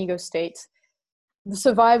demon ego state, the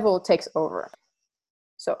survival takes over.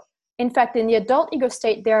 So, in fact, in the adult ego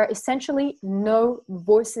state, there are essentially no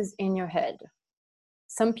voices in your head.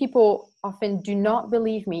 Some people often do not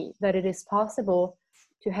believe me that it is possible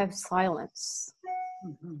to have silence,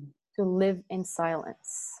 to live in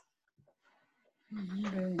silence.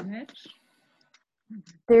 Very much.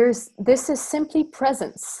 This is simply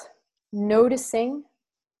presence, noticing,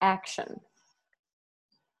 action.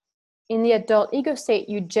 In the adult ego state,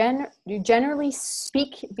 you generally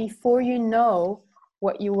speak before you know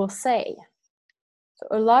what you will say. So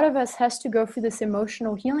a lot of us has to go through this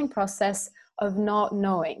emotional healing process of not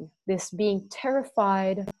knowing, this being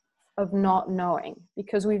terrified of not knowing,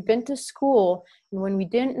 because we've been to school, and when we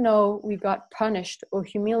didn't know, we got punished or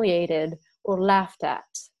humiliated or laughed at.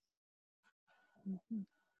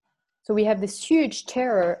 So we have this huge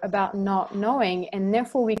terror about not knowing, and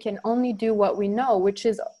therefore we can only do what we know, which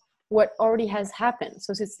is what already has happened.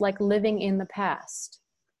 So it's like living in the past,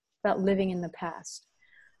 about living in the past.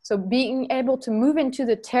 So being able to move into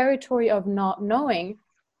the territory of not knowing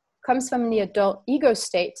comes from the adult ego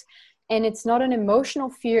state. And it's not an emotional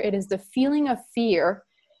fear, it is the feeling of fear,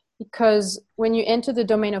 because when you enter the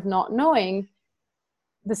domain of not knowing,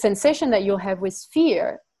 the sensation that you'll have with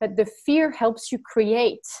fear, but the fear helps you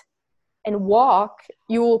create and walk.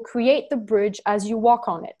 You will create the bridge as you walk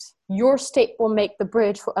on it. Your state will make the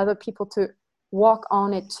bridge for other people to walk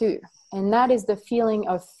on it too. And that is the feeling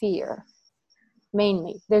of fear,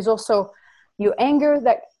 mainly. There's also your anger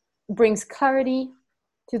that brings clarity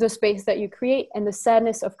to the space that you create, and the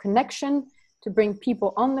sadness of connection to bring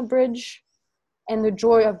people on the bridge, and the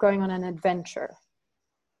joy of going on an adventure.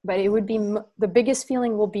 But it would be, the biggest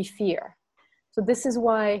feeling will be fear. So this is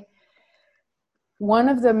why one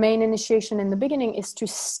of the main initiation in the beginning is to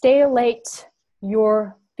stimulate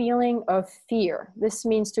your feeling of fear. This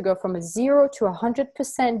means to go from a 0 to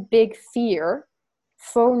 100% big fear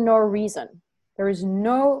for no reason. There is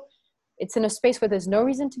no, it's in a space where there's no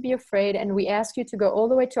reason to be afraid, and we ask you to go all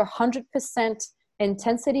the way to 100%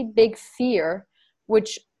 intensity big fear,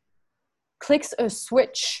 which clicks a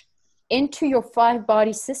switch into your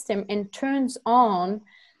 5-body system and turns on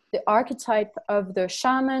the archetype of the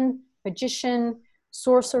shaman, magician,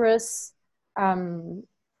 sorceress,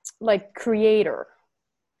 like creator,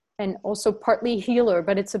 and also partly healer,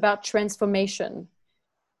 but it's about transformation.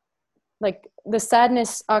 Like the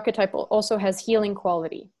sadness archetype also has healing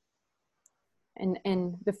quality,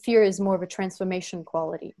 and the fear is more of a transformation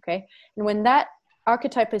quality, okay? And when that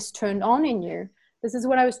archetype is turned on in you, this is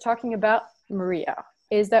what I was talking about, Maria,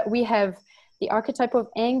 is that we have the archetype of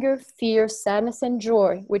anger, fear, sadness, and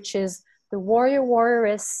joy, which is the warrior,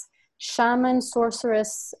 warrioress, shaman,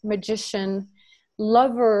 sorceress, magician,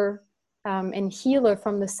 lover, and healer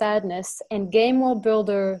from the sadness, and game world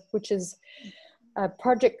builder, which is a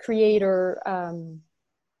project creator.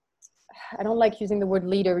 I don't like using the word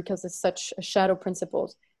leader because it's such a shadow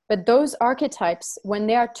principles. But those archetypes, when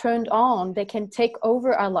they are turned on, they can take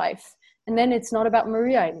over our life. And then it's not about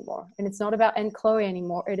Maria anymore. And it's not about Anne Chloe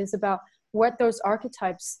anymore. It is about what those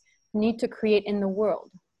archetypes need to create in the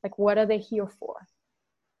world. Like, what are they here for?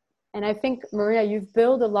 And I think, Maria, you've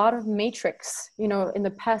built a lot of matrix, you know, in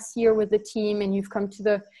the past year with the team, and you've come to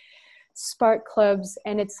the Spark clubs.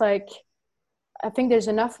 And it's like, I think there's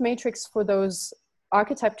enough matrix for those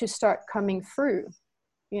archetypes to start coming through,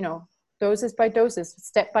 you know, doses by doses,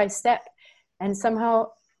 step by step. And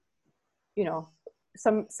somehow, you know,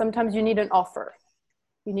 sometimes you need an offer.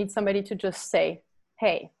 You need somebody to just say,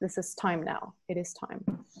 hey, this is time now. It is time.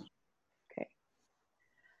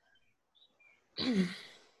 Okay.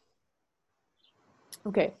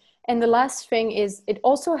 Okay. And the last thing is, it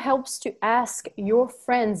also helps to ask your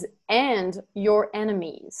friends and your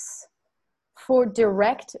enemies for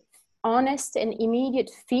direct, honest, and immediate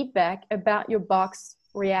feedback about your box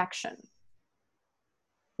reaction.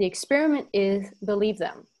 The experiment is, believe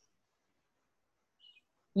them.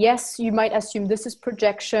 Yes, you might assume this is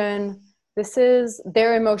projection, this is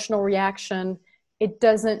their emotional reaction. It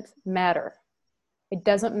doesn't matter. It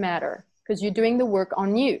doesn't matter, because you're doing the work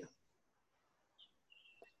on you.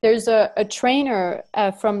 There's a trainer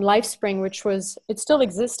from LifeSpring, which was, it still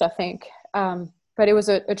exists, I think, but it was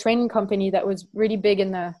a training company that was really big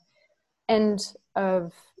in the end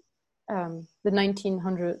of the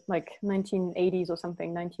 1980s or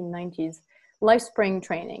something, 1990s, LifeSpring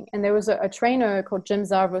training. And there was a trainer called Jim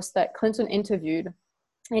Zarvos that Clinton interviewed.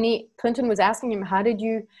 And Clinton was asking him, how did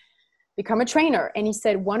you become a trainer? And he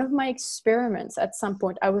said, one of my experiments at some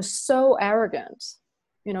point, I was so arrogant,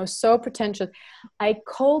 you know, so pretentious. I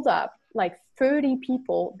called up like 30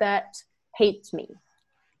 people that hate me,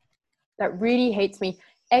 that really hates me,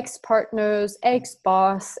 ex-partners,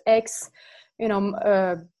 ex-boss,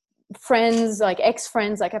 friends, like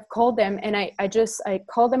ex-friends, like I've called them, and I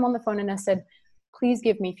called them on the phone and I said, please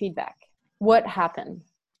give me feedback. What happened?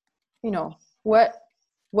 You know, what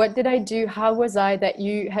did I do? How was I that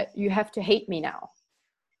you have to hate me now?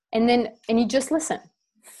 And he just listened,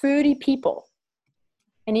 30 people.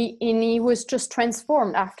 And he was just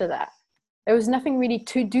transformed after that. There was nothing really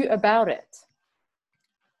to do about it.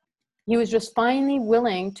 He was just finally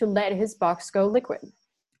willing to let his box go liquid.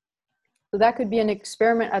 So that could be an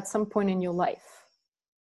experiment at some point in your life.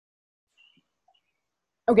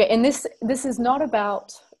 Okay, and this is not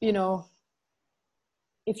about, you know,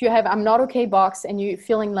 if you have I'm not okay box and you're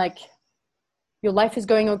feeling like your life is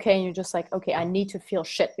going okay and you're just like, okay, I need to feel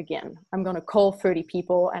shit again. I'm going to call 30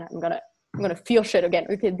 people and I'm going to feel shit again.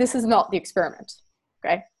 Okay, this is not the experiment,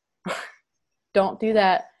 okay? Don't do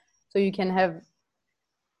that so you can have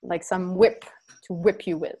like some whip to whip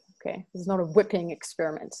you with, okay? It's not a whipping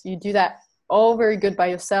experiment. You do that all very good by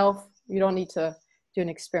yourself. You don't need to do an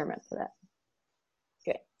experiment for that.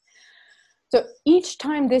 Okay. So each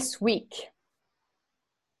time this week,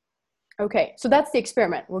 okay, so that's the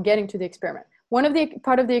experiment. We're getting to the experiment. One of the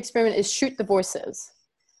part of the experiment is shoot the voices.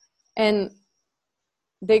 And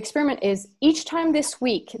the experiment is each time this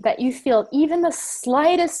week that you feel even the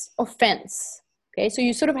slightest offense, okay, so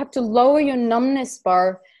you sort of have to lower your numbness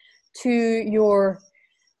bar to your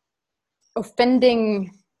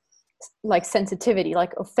offending like sensitivity,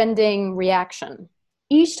 like offending reaction.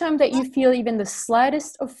 Each time that you feel even the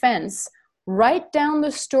slightest offense, write down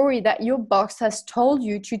the story that your box has told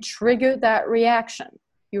you to trigger that reaction.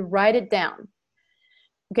 You write it down.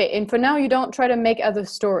 Okay, and for now, you don't try to make other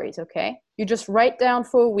stories, okay? You just write down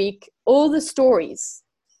for a week all the stories.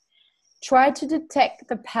 Try to detect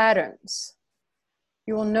the patterns.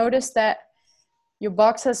 You will notice that your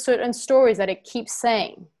box has certain stories that it keeps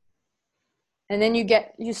saying. And then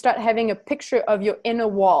you start having a picture of your inner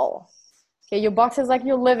wall. Okay, your box is like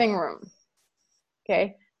your living room.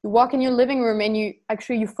 Okay, you walk in your living room and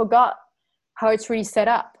you forgot how it's really set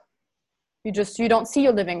up. You don't see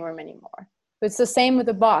your living room anymore. But it's the same with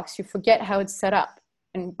the box. You forget how it's set up.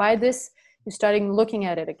 And by this, you're starting looking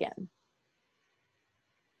at it again.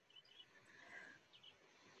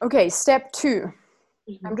 Okay, step 2.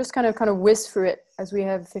 I'm just kind of whiz through it as we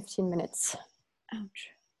have 15 minutes. Ouch.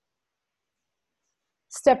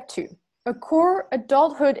 Step 2. A core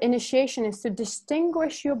adulthood initiation is to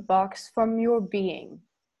distinguish your box from your being.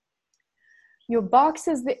 Your box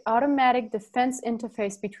is the automatic defense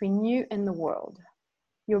interface between you and the world.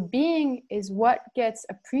 Your being is what gets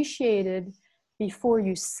appreciated before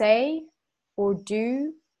you say or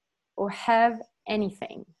do or have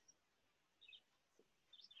anything.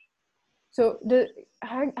 So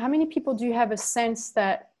how many people do you have a sense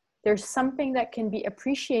that there's something that can be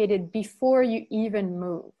appreciated before you even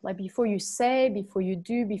move? Like before you say, before you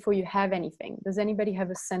do, before you have anything? Does anybody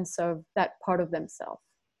have a sense of that part of themselves?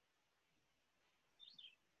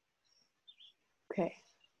 Okay.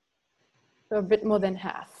 So a bit more than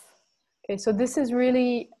half. Okay, so this is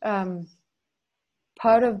really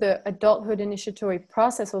part of the adulthood initiatory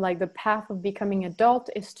process, or like the path of becoming adult,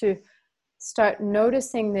 is to start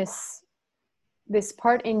noticing this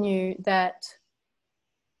part in you that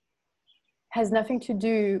has nothing to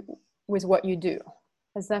do with what you do,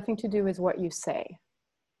 has nothing to do with what you say.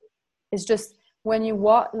 It's just when you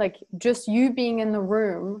walk, like just you being in the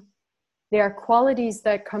room, there are qualities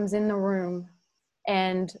that comes in the room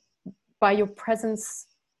and by your presence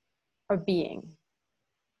of being.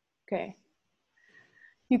 Okay.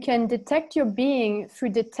 You can detect your being through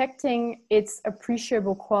detecting its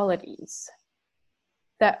appreciable qualities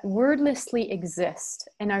that wordlessly exist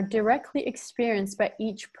and are directly experienced by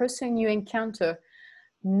each person you encounter,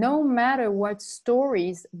 no matter what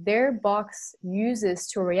stories their box uses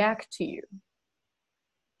to react to you.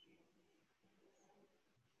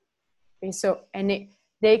 Okay, so,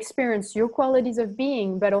 they experience your qualities of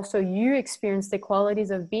being, but also you experience the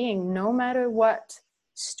qualities of being no matter what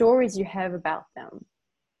stories you have about them.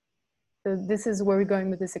 So this is where we're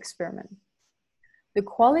going with this experiment. The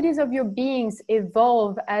qualities of your beings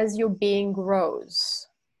evolve as your being grows.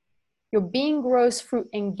 Your being grows through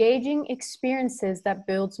engaging experiences that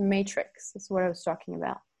builds matrix. That's what I was talking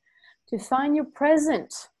about. To find your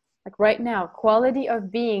present, like right now, quality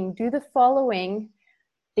of being, do the following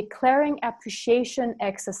declaring appreciation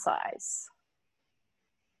exercise.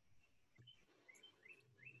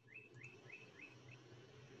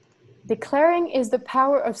 Declaring is the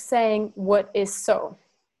power of saying what is so.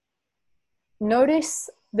 Notice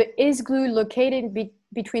the is glue located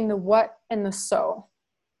between the what and the so.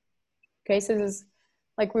 Okay, so this is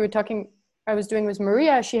like we were talking, I was doing with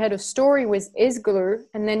Maria. She had a story with is glue,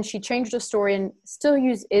 and then she changed the story and still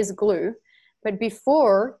used is glue. But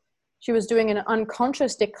before, she was doing an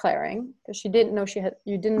unconscious declaring because you didn't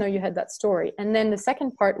know you had that story. And then the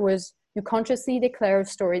second part was you consciously declare a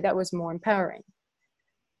story that was more empowering.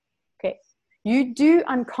 Okay, you do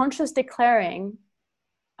unconscious declaring,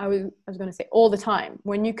 I was going to say all the time,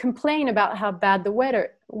 when you complain about how bad the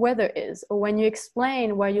weather is, or when you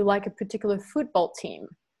explain why you like a particular football team.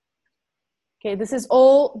 Okay, this is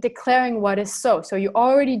all declaring what is so. So you're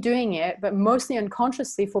already doing it, but mostly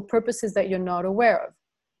unconsciously for purposes that you're not aware of.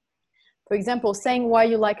 For example, saying why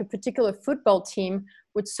you like a particular football team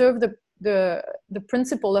would serve the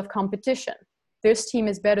principle of competition. This team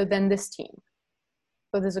is better than this team.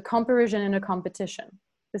 So there's a comparison and a competition.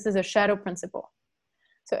 This is a shadow principle.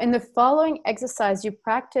 So in the following exercise, you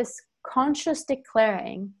practice conscious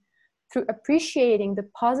declaring through appreciating the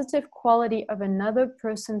positive quality of another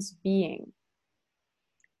person's being.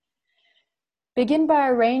 Begin by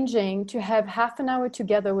arranging to have half an hour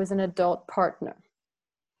together with an adult partner.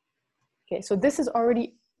 Okay, so this is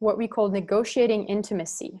already what we call negotiating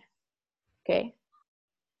intimacy. Okay.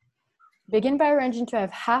 Begin by arranging to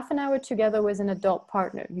have half an hour together with an adult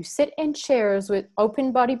partner. You sit in chairs with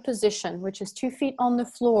open body position, which is 2 feet on the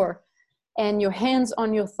floor, and your hands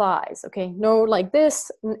on your thighs. Okay, no like this,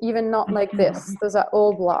 even not like this. Those are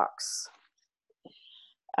all blocks.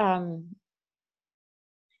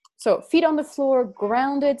 So feet on the floor,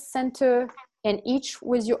 grounded, center, and each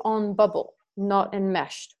with your own bubble, not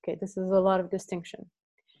enmeshed. Okay, this is a lot of distinction.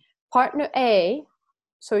 Partner A,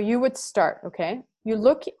 so you would start, okay? You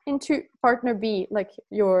look into partner B, like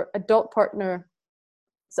your adult partner's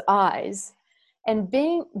eyes, and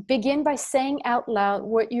begin by saying out loud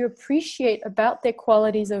what you appreciate about their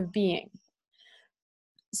qualities of being.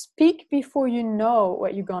 Speak before you know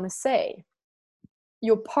what you're gonna say.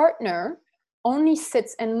 Your partner only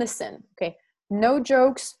sits and listen, okay? No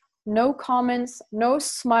jokes, no comments, no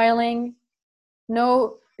smiling,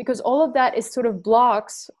 no, because all of that is sort of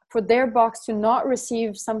blocks for their box to not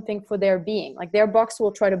receive something for their being. Like their box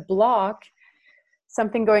will try to block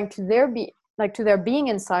something going to their to their being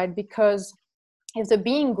inside, because if the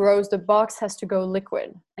being grows, the box has to go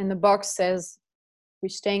liquid, and the box says we're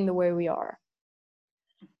staying the way we are.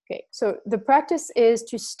 Okay, so the practice is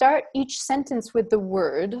to start each sentence with the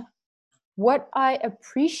word, "What I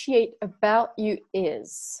appreciate about you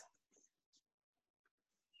is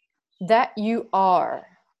that you are."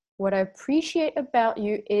 What I appreciate about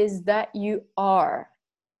you is that you are.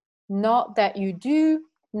 Not that you do,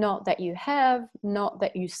 not that you have, not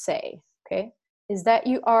that you say, okay? Is that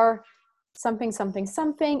you are something, something,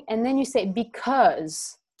 something, and then you say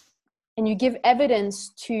because, and you give evidence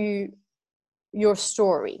to your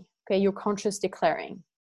story, okay? Your conscious declaring.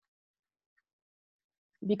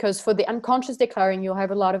 Because for the unconscious declaring, you'll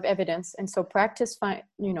have a lot of evidence, and so practice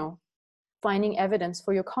finding evidence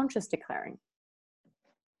for your conscious declaring.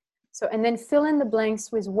 So, and then fill in the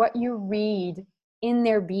blanks with what you read in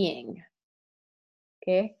their being.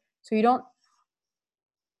 Okay, so you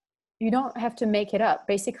don't have to make it up.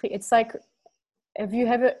 Basically, it's like if you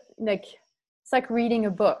have it's like reading a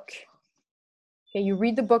book. Okay, you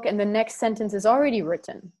read the book and the next sentence is already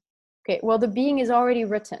written. Okay, well, the being is already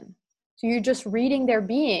written. So you're just reading their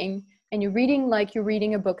being, and you're reading like you're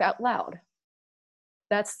reading a book out loud.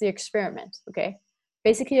 That's the experiment, okay?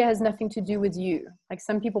 Basically, it has nothing to do with you. Like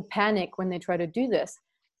some people panic when they try to do this.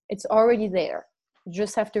 It's already there. You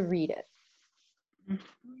just have to read it.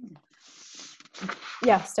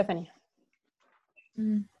 Yeah, Stephanie.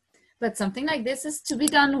 But something like this is to be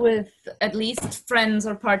done with at least friends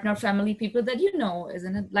or partner, family, people that you know,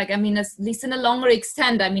 isn't it? Like, I mean, at least in a longer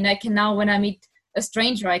extent. I mean, I can now, when I meet a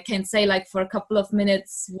stranger, I can say like for a couple of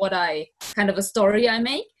minutes what kind of a story I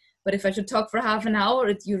make. But if I should talk for half an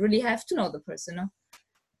hour, you really have to know the person, no?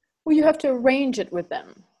 Well, you have to arrange it with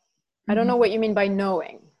them. I don't know what you mean by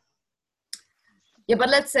knowing. Yeah, but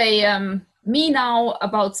let's say me now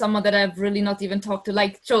about someone that I've really not even talked to,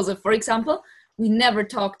 like Joseph, for example, we never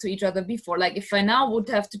talked to each other before. Like if I now would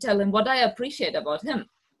have to tell him what I appreciate about him,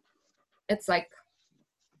 it's like,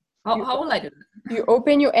 how will I do that? You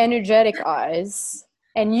open your energetic eyes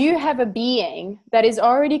and you have a being that is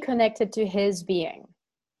already connected to his being.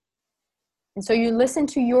 And so you listen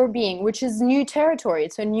to your being, which is new territory.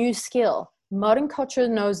 It's a new skill. Modern culture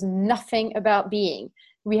knows nothing about being.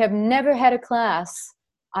 We have never had a class,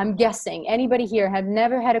 I'm guessing, anybody here have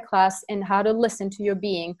never had a class in how to listen to your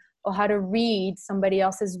being or how to read somebody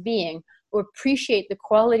else's being or appreciate the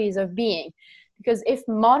qualities of being. Because if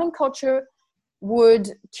modern culture would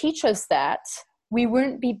teach us that, we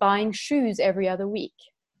wouldn't be buying shoes every other week.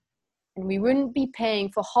 And we wouldn't be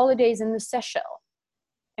paying for holidays in the Seychelles.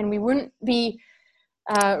 And we wouldn't be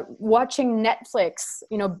watching Netflix,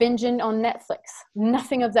 binging on Netflix.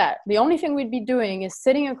 Nothing of that. The only thing we'd be doing is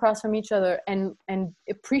sitting across from each other and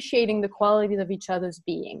appreciating the qualities of each other's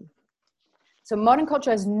being. So modern culture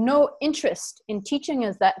has no interest in teaching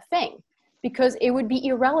us that thing because it would be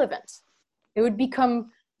irrelevant. It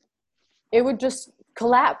would just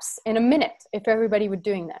collapse in a minute if everybody were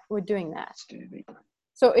doing that.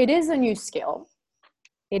 So it is a new skill.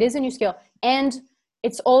 It is a new skill. And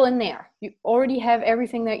it's all in there. You already have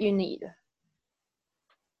everything that you need.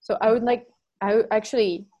 So I'm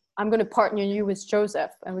going to partner you with Joseph,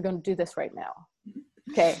 and we're going to do this right now.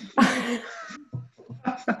 Okay.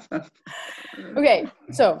 Okay,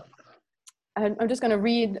 so I'm just going to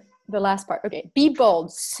read the last part. Okay, be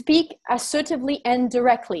bold. Speak assertively and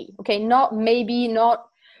directly. Okay, not maybe, not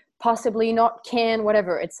possibly, not can,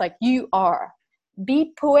 whatever. It's like you are.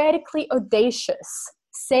 Be poetically audacious.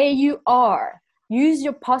 Say you are. Use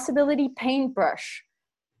your possibility paintbrush.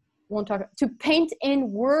 Won't talk to paint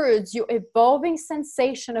in words your evolving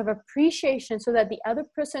sensation of appreciation so that the other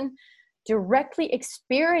person directly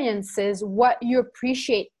experiences what you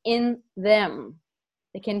appreciate in them.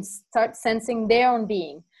 They can start sensing their own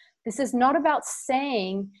being. This is not about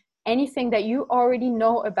saying anything that you already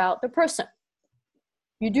know about the person.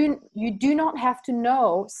 You do not have to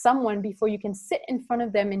know someone before you can sit in front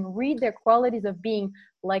of them and read their qualities of being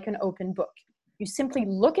like an open book. You simply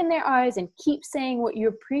look in their eyes and keep saying what you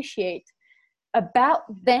appreciate about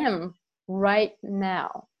them right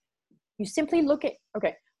now. You simply look at,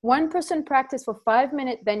 okay, one person practice for 5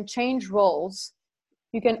 minutes, then change roles.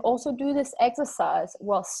 You can also do this exercise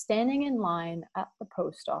while standing in line at the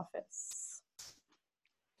post office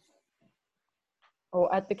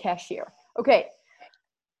or at the cashier. Okay,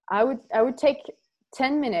 I would take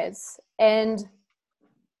 10 minutes and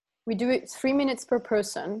we do it 3 minutes per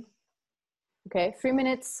person. Okay, 3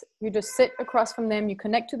 minutes, you just sit across from them, you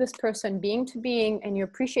connect to this person, being to being, and you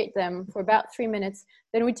appreciate them for about 3 minutes.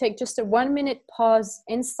 Then we take just a 1 minute pause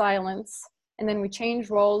in silence, and then we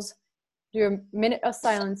change roles, do a minute of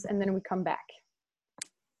silence, and then we come back.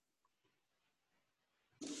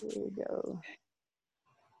 Here we go.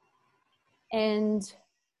 And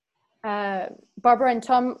Barbara and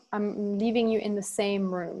Tom, I'm leaving you in the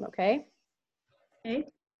same room, okay? Okay.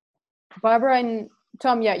 Barbara and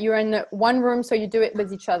Tom, yeah, you're in the one room, so you do it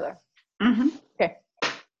with each other. Mm-hmm. Okay.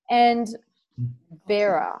 And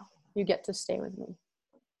Vera, you get to stay with me.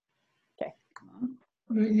 Okay.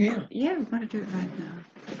 Yeah, we're going to do it right now.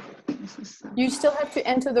 This is, You still have to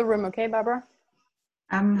enter the room, okay, Barbara?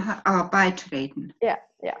 beitreten. Yeah,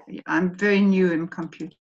 yeah. I'm very new in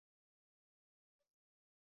computer.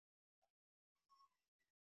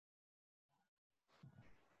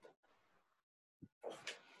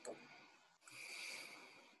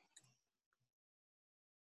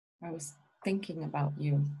 I was thinking about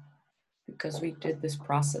you because we did this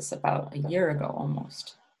process about a year ago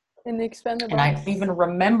almost. In the expanded And I box. don't even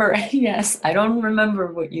remember, yes, I don't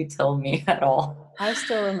remember what you told me at all. I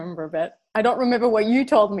still remember a bit. I don't remember what you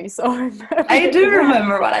told me, so I do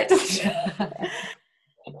remember what I told you.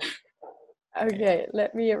 Okay,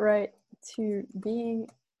 let me write to being,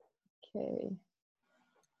 okay.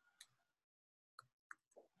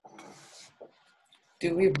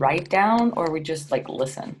 Do we write down or we just like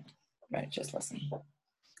listen? Right, just listen.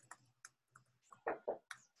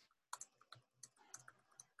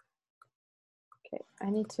 Okay, I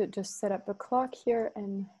need to just set up a clock here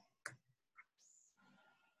and.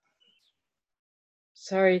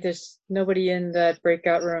 Sorry, there's nobody in that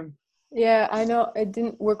breakout room. Yeah, I know it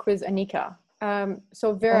didn't work with Anika.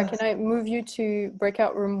 So Vera, can I move you to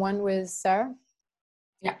breakout room 1 with Sarah?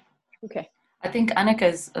 Yeah. Okay. I think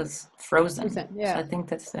Annika is frozen. Yeah. So I think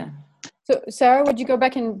that's the. So Sarah, would you go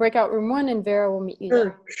back in breakout room 1 and Vera will meet you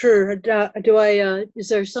there? Sure. Do I? Is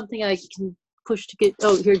there something I can push to get?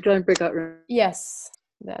 Oh, here, join breakout room. Yes,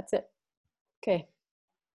 that's it. Okay.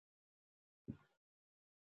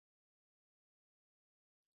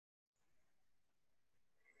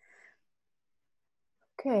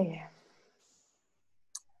 Okay.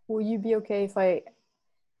 Will you be okay if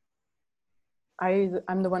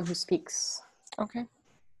I'm the one who speaks? Okay.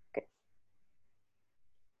 Okay.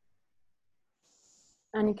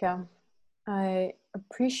 Annika, I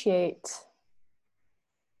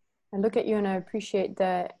look at you and I appreciate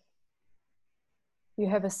that you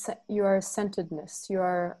are a centeredness. You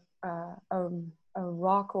are a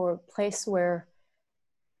rock or a place where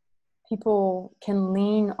people can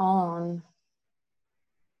lean on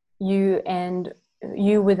you and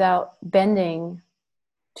you without bending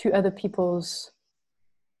to other people's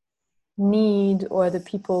need or other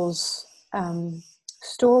people's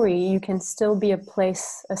story. You can still be a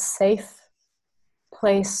safe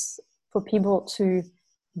place for people to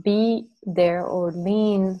be there or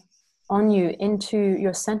lean on you into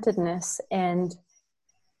your centeredness and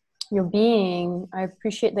your being. I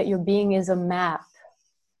appreciate that your being is a map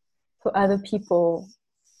for other people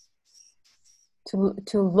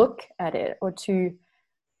to look at it or to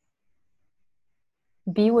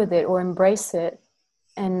be with it or embrace it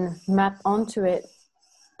and map onto it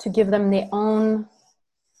to give them their own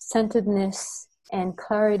centeredness and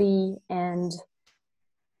clarity and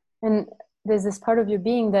there's this part of your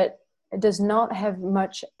being that does not have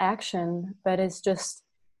much action, but it's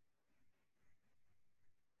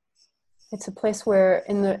a place where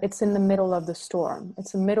it's in the middle of the storm.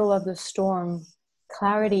 It's the middle of the storm,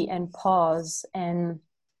 clarity and pause, and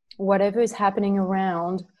whatever is happening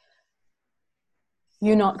around,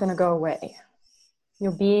 you're not going to go away.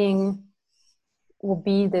 Your being will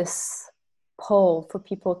be this pole for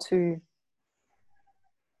people to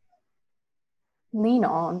lean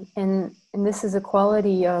on. And this is a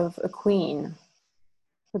quality of a queen,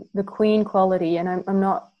 the queen quality. And I'm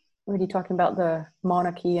not really talking about the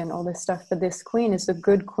monarchy and all this stuff, but this queen is a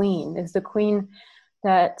good queen, is the queen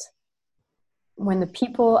that when the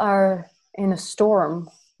people are in a storm,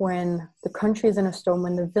 when the country is in a storm,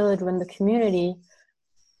 when the village, when the community,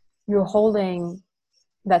 you're holding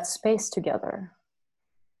that space together.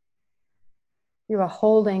 You are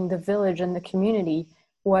holding the village and the community,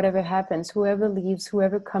 whatever happens, whoever leaves,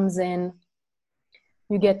 whoever comes in,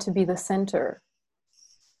 you get to be the center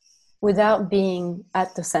without being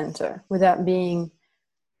at the center, without being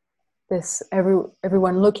this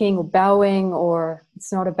everyone looking or bowing, or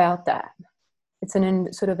it's not about that. It's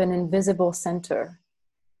sort of an invisible center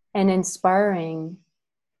and inspiring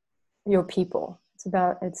your people.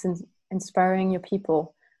 It's inspiring your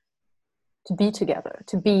people to be together,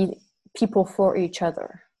 to be people for each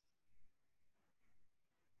other.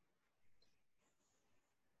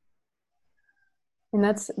 And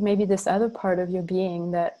that's maybe this other part of your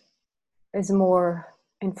being that is more,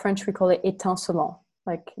 in French we call it étincelant,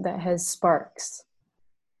 like that has sparks.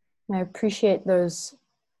 And I appreciate those.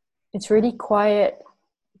 It's really quiet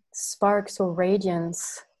sparks or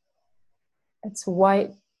radiance. It's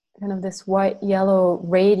white, kind of this white yellow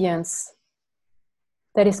radiance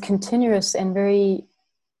that is continuous and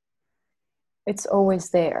it's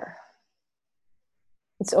always there.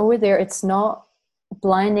 It's always there. It's not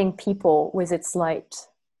blinding people with its light,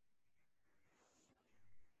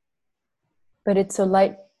 but it's a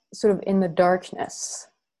light sort of in the darkness.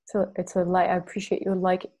 So it's a light. I appreciate your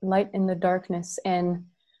light in the darkness, and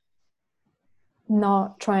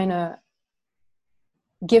not trying to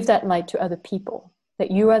give that light to other people,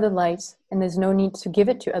 that you are the light and there's no need to give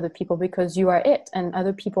it to other people because you are it and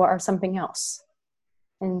other people are something else.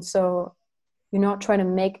 And so you're not trying to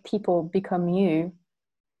make people become you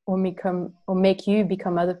or make you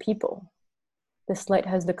become other people. This light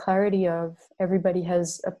has the clarity of everybody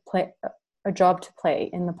has a job to play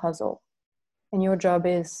in the puzzle, and your job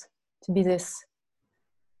is to be this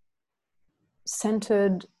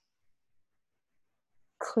centered,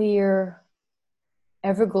 clear,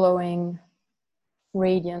 ever-glowing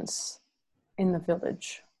radiance in the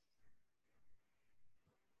village.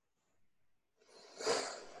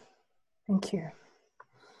 Thank you.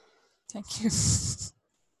 Thank you.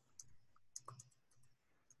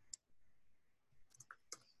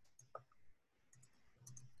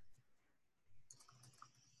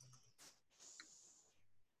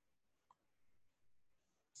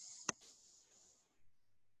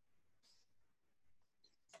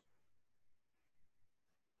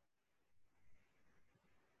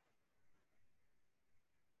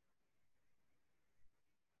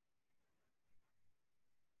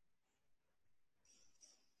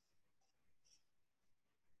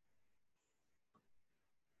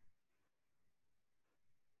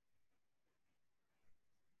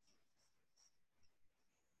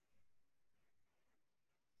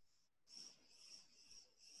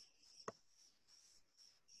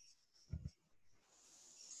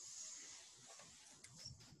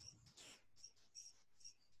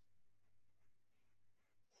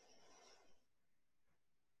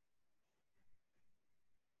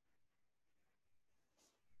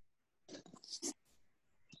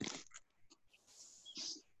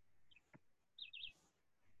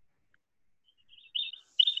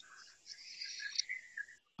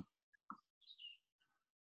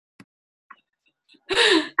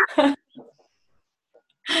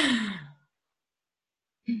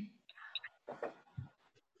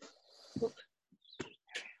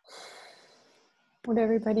 Would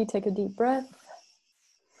everybody take a deep breath?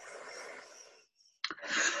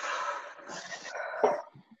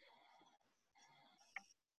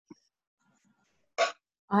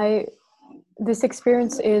 This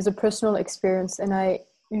experience is a personal experience, and I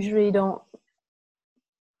don't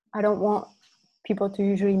want people to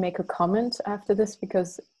usually make a comment after this,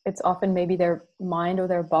 because it's often maybe their mind or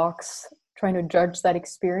their box trying to judge that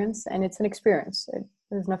experience, and it's an experience.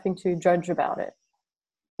 There's nothing to judge about it.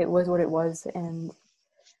 It was what it was, and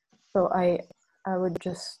so I would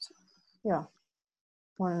just, want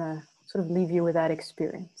to sort of leave you with that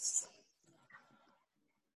experience.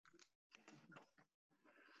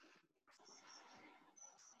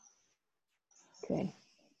 Okay.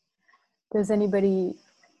 Does anybody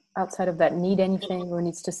outside of that need anything or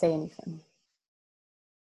needs to say anything?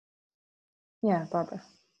 Yeah, Barbara.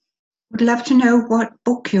 Would love to know what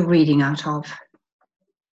book you're reading out of.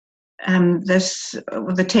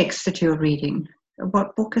 The text that you're reading.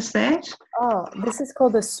 What book is that? Oh, this is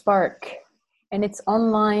called The Spark, and it's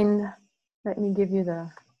online. Let me give you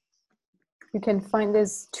the. You can find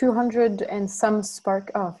this 200 and some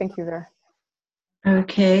Spark. Oh, thank you there.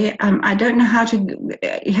 Okay, I don't know how to.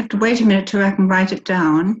 You have to wait a minute till I can write it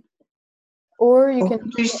down. Or you Or can.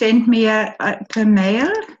 could you send me per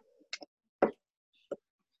mail?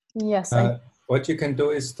 Yes. What you can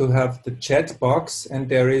do is to have the chat box, and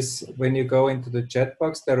there is, when you go into the chat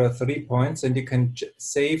box, there are 3 points, and you can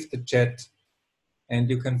save the chat, and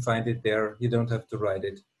you can find it there. You don't have to write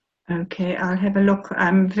it. Okay, I'll have a look.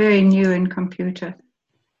 I'm very new in computer.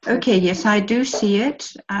 Okay, yes, I do see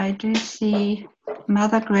it. I do see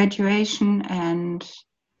Mother Graduation and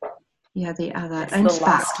the other. That's and the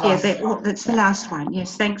Spark. last Yeah, one. that's the last one.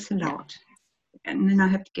 Yes, thanks a lot. And then I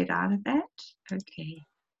have to get out of that. Okay.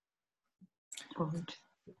 Good.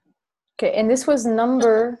 Okay, and this was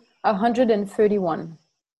number 131.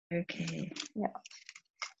 Okay. Yeah.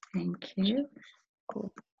 Thank you.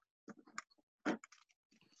 Cool.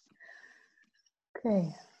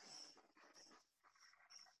 Okay.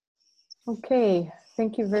 Okay,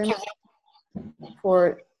 thank you very much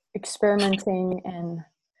for experimenting and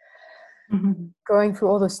going through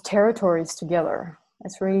all those territories together.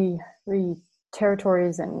 It's really, really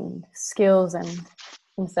territories and skills and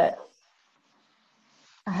things that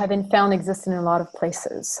I haven't found exist in a lot of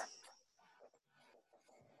places.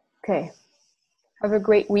 Okay. Have a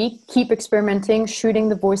great week. Keep experimenting, shooting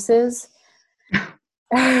the voices,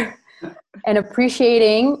 and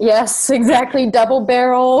appreciating. Yes, exactly.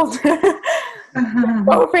 Double-barreled.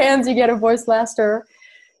 Both hands, you get a voice blaster.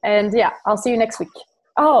 And yeah, I'll see you next week.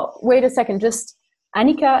 Oh, wait a second. Just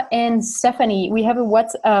Annika and Stephanie, we have a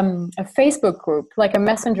Facebook group, like a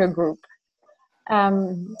messenger group.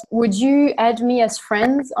 Would you add me as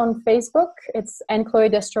friends on Facebook? It's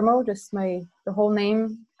Anne-Chloé Destromo, just the whole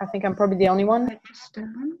name. I think I'm probably the only one.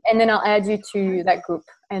 And then I'll add you to that group.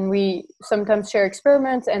 And we sometimes share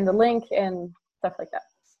experiments and the link and stuff like that.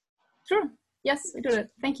 Sure. Yes, we do it.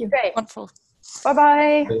 Thank you. Great. Wonderful.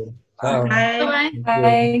 Bye-bye. Ciao. Bye. Bye.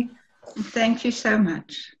 Bye. Thank you so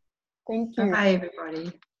much. Thank you. Bye,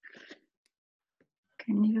 everybody.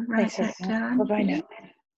 Can you write that down? Bye-bye now.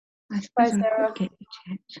 I suppose I Sarah. could get the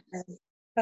chat.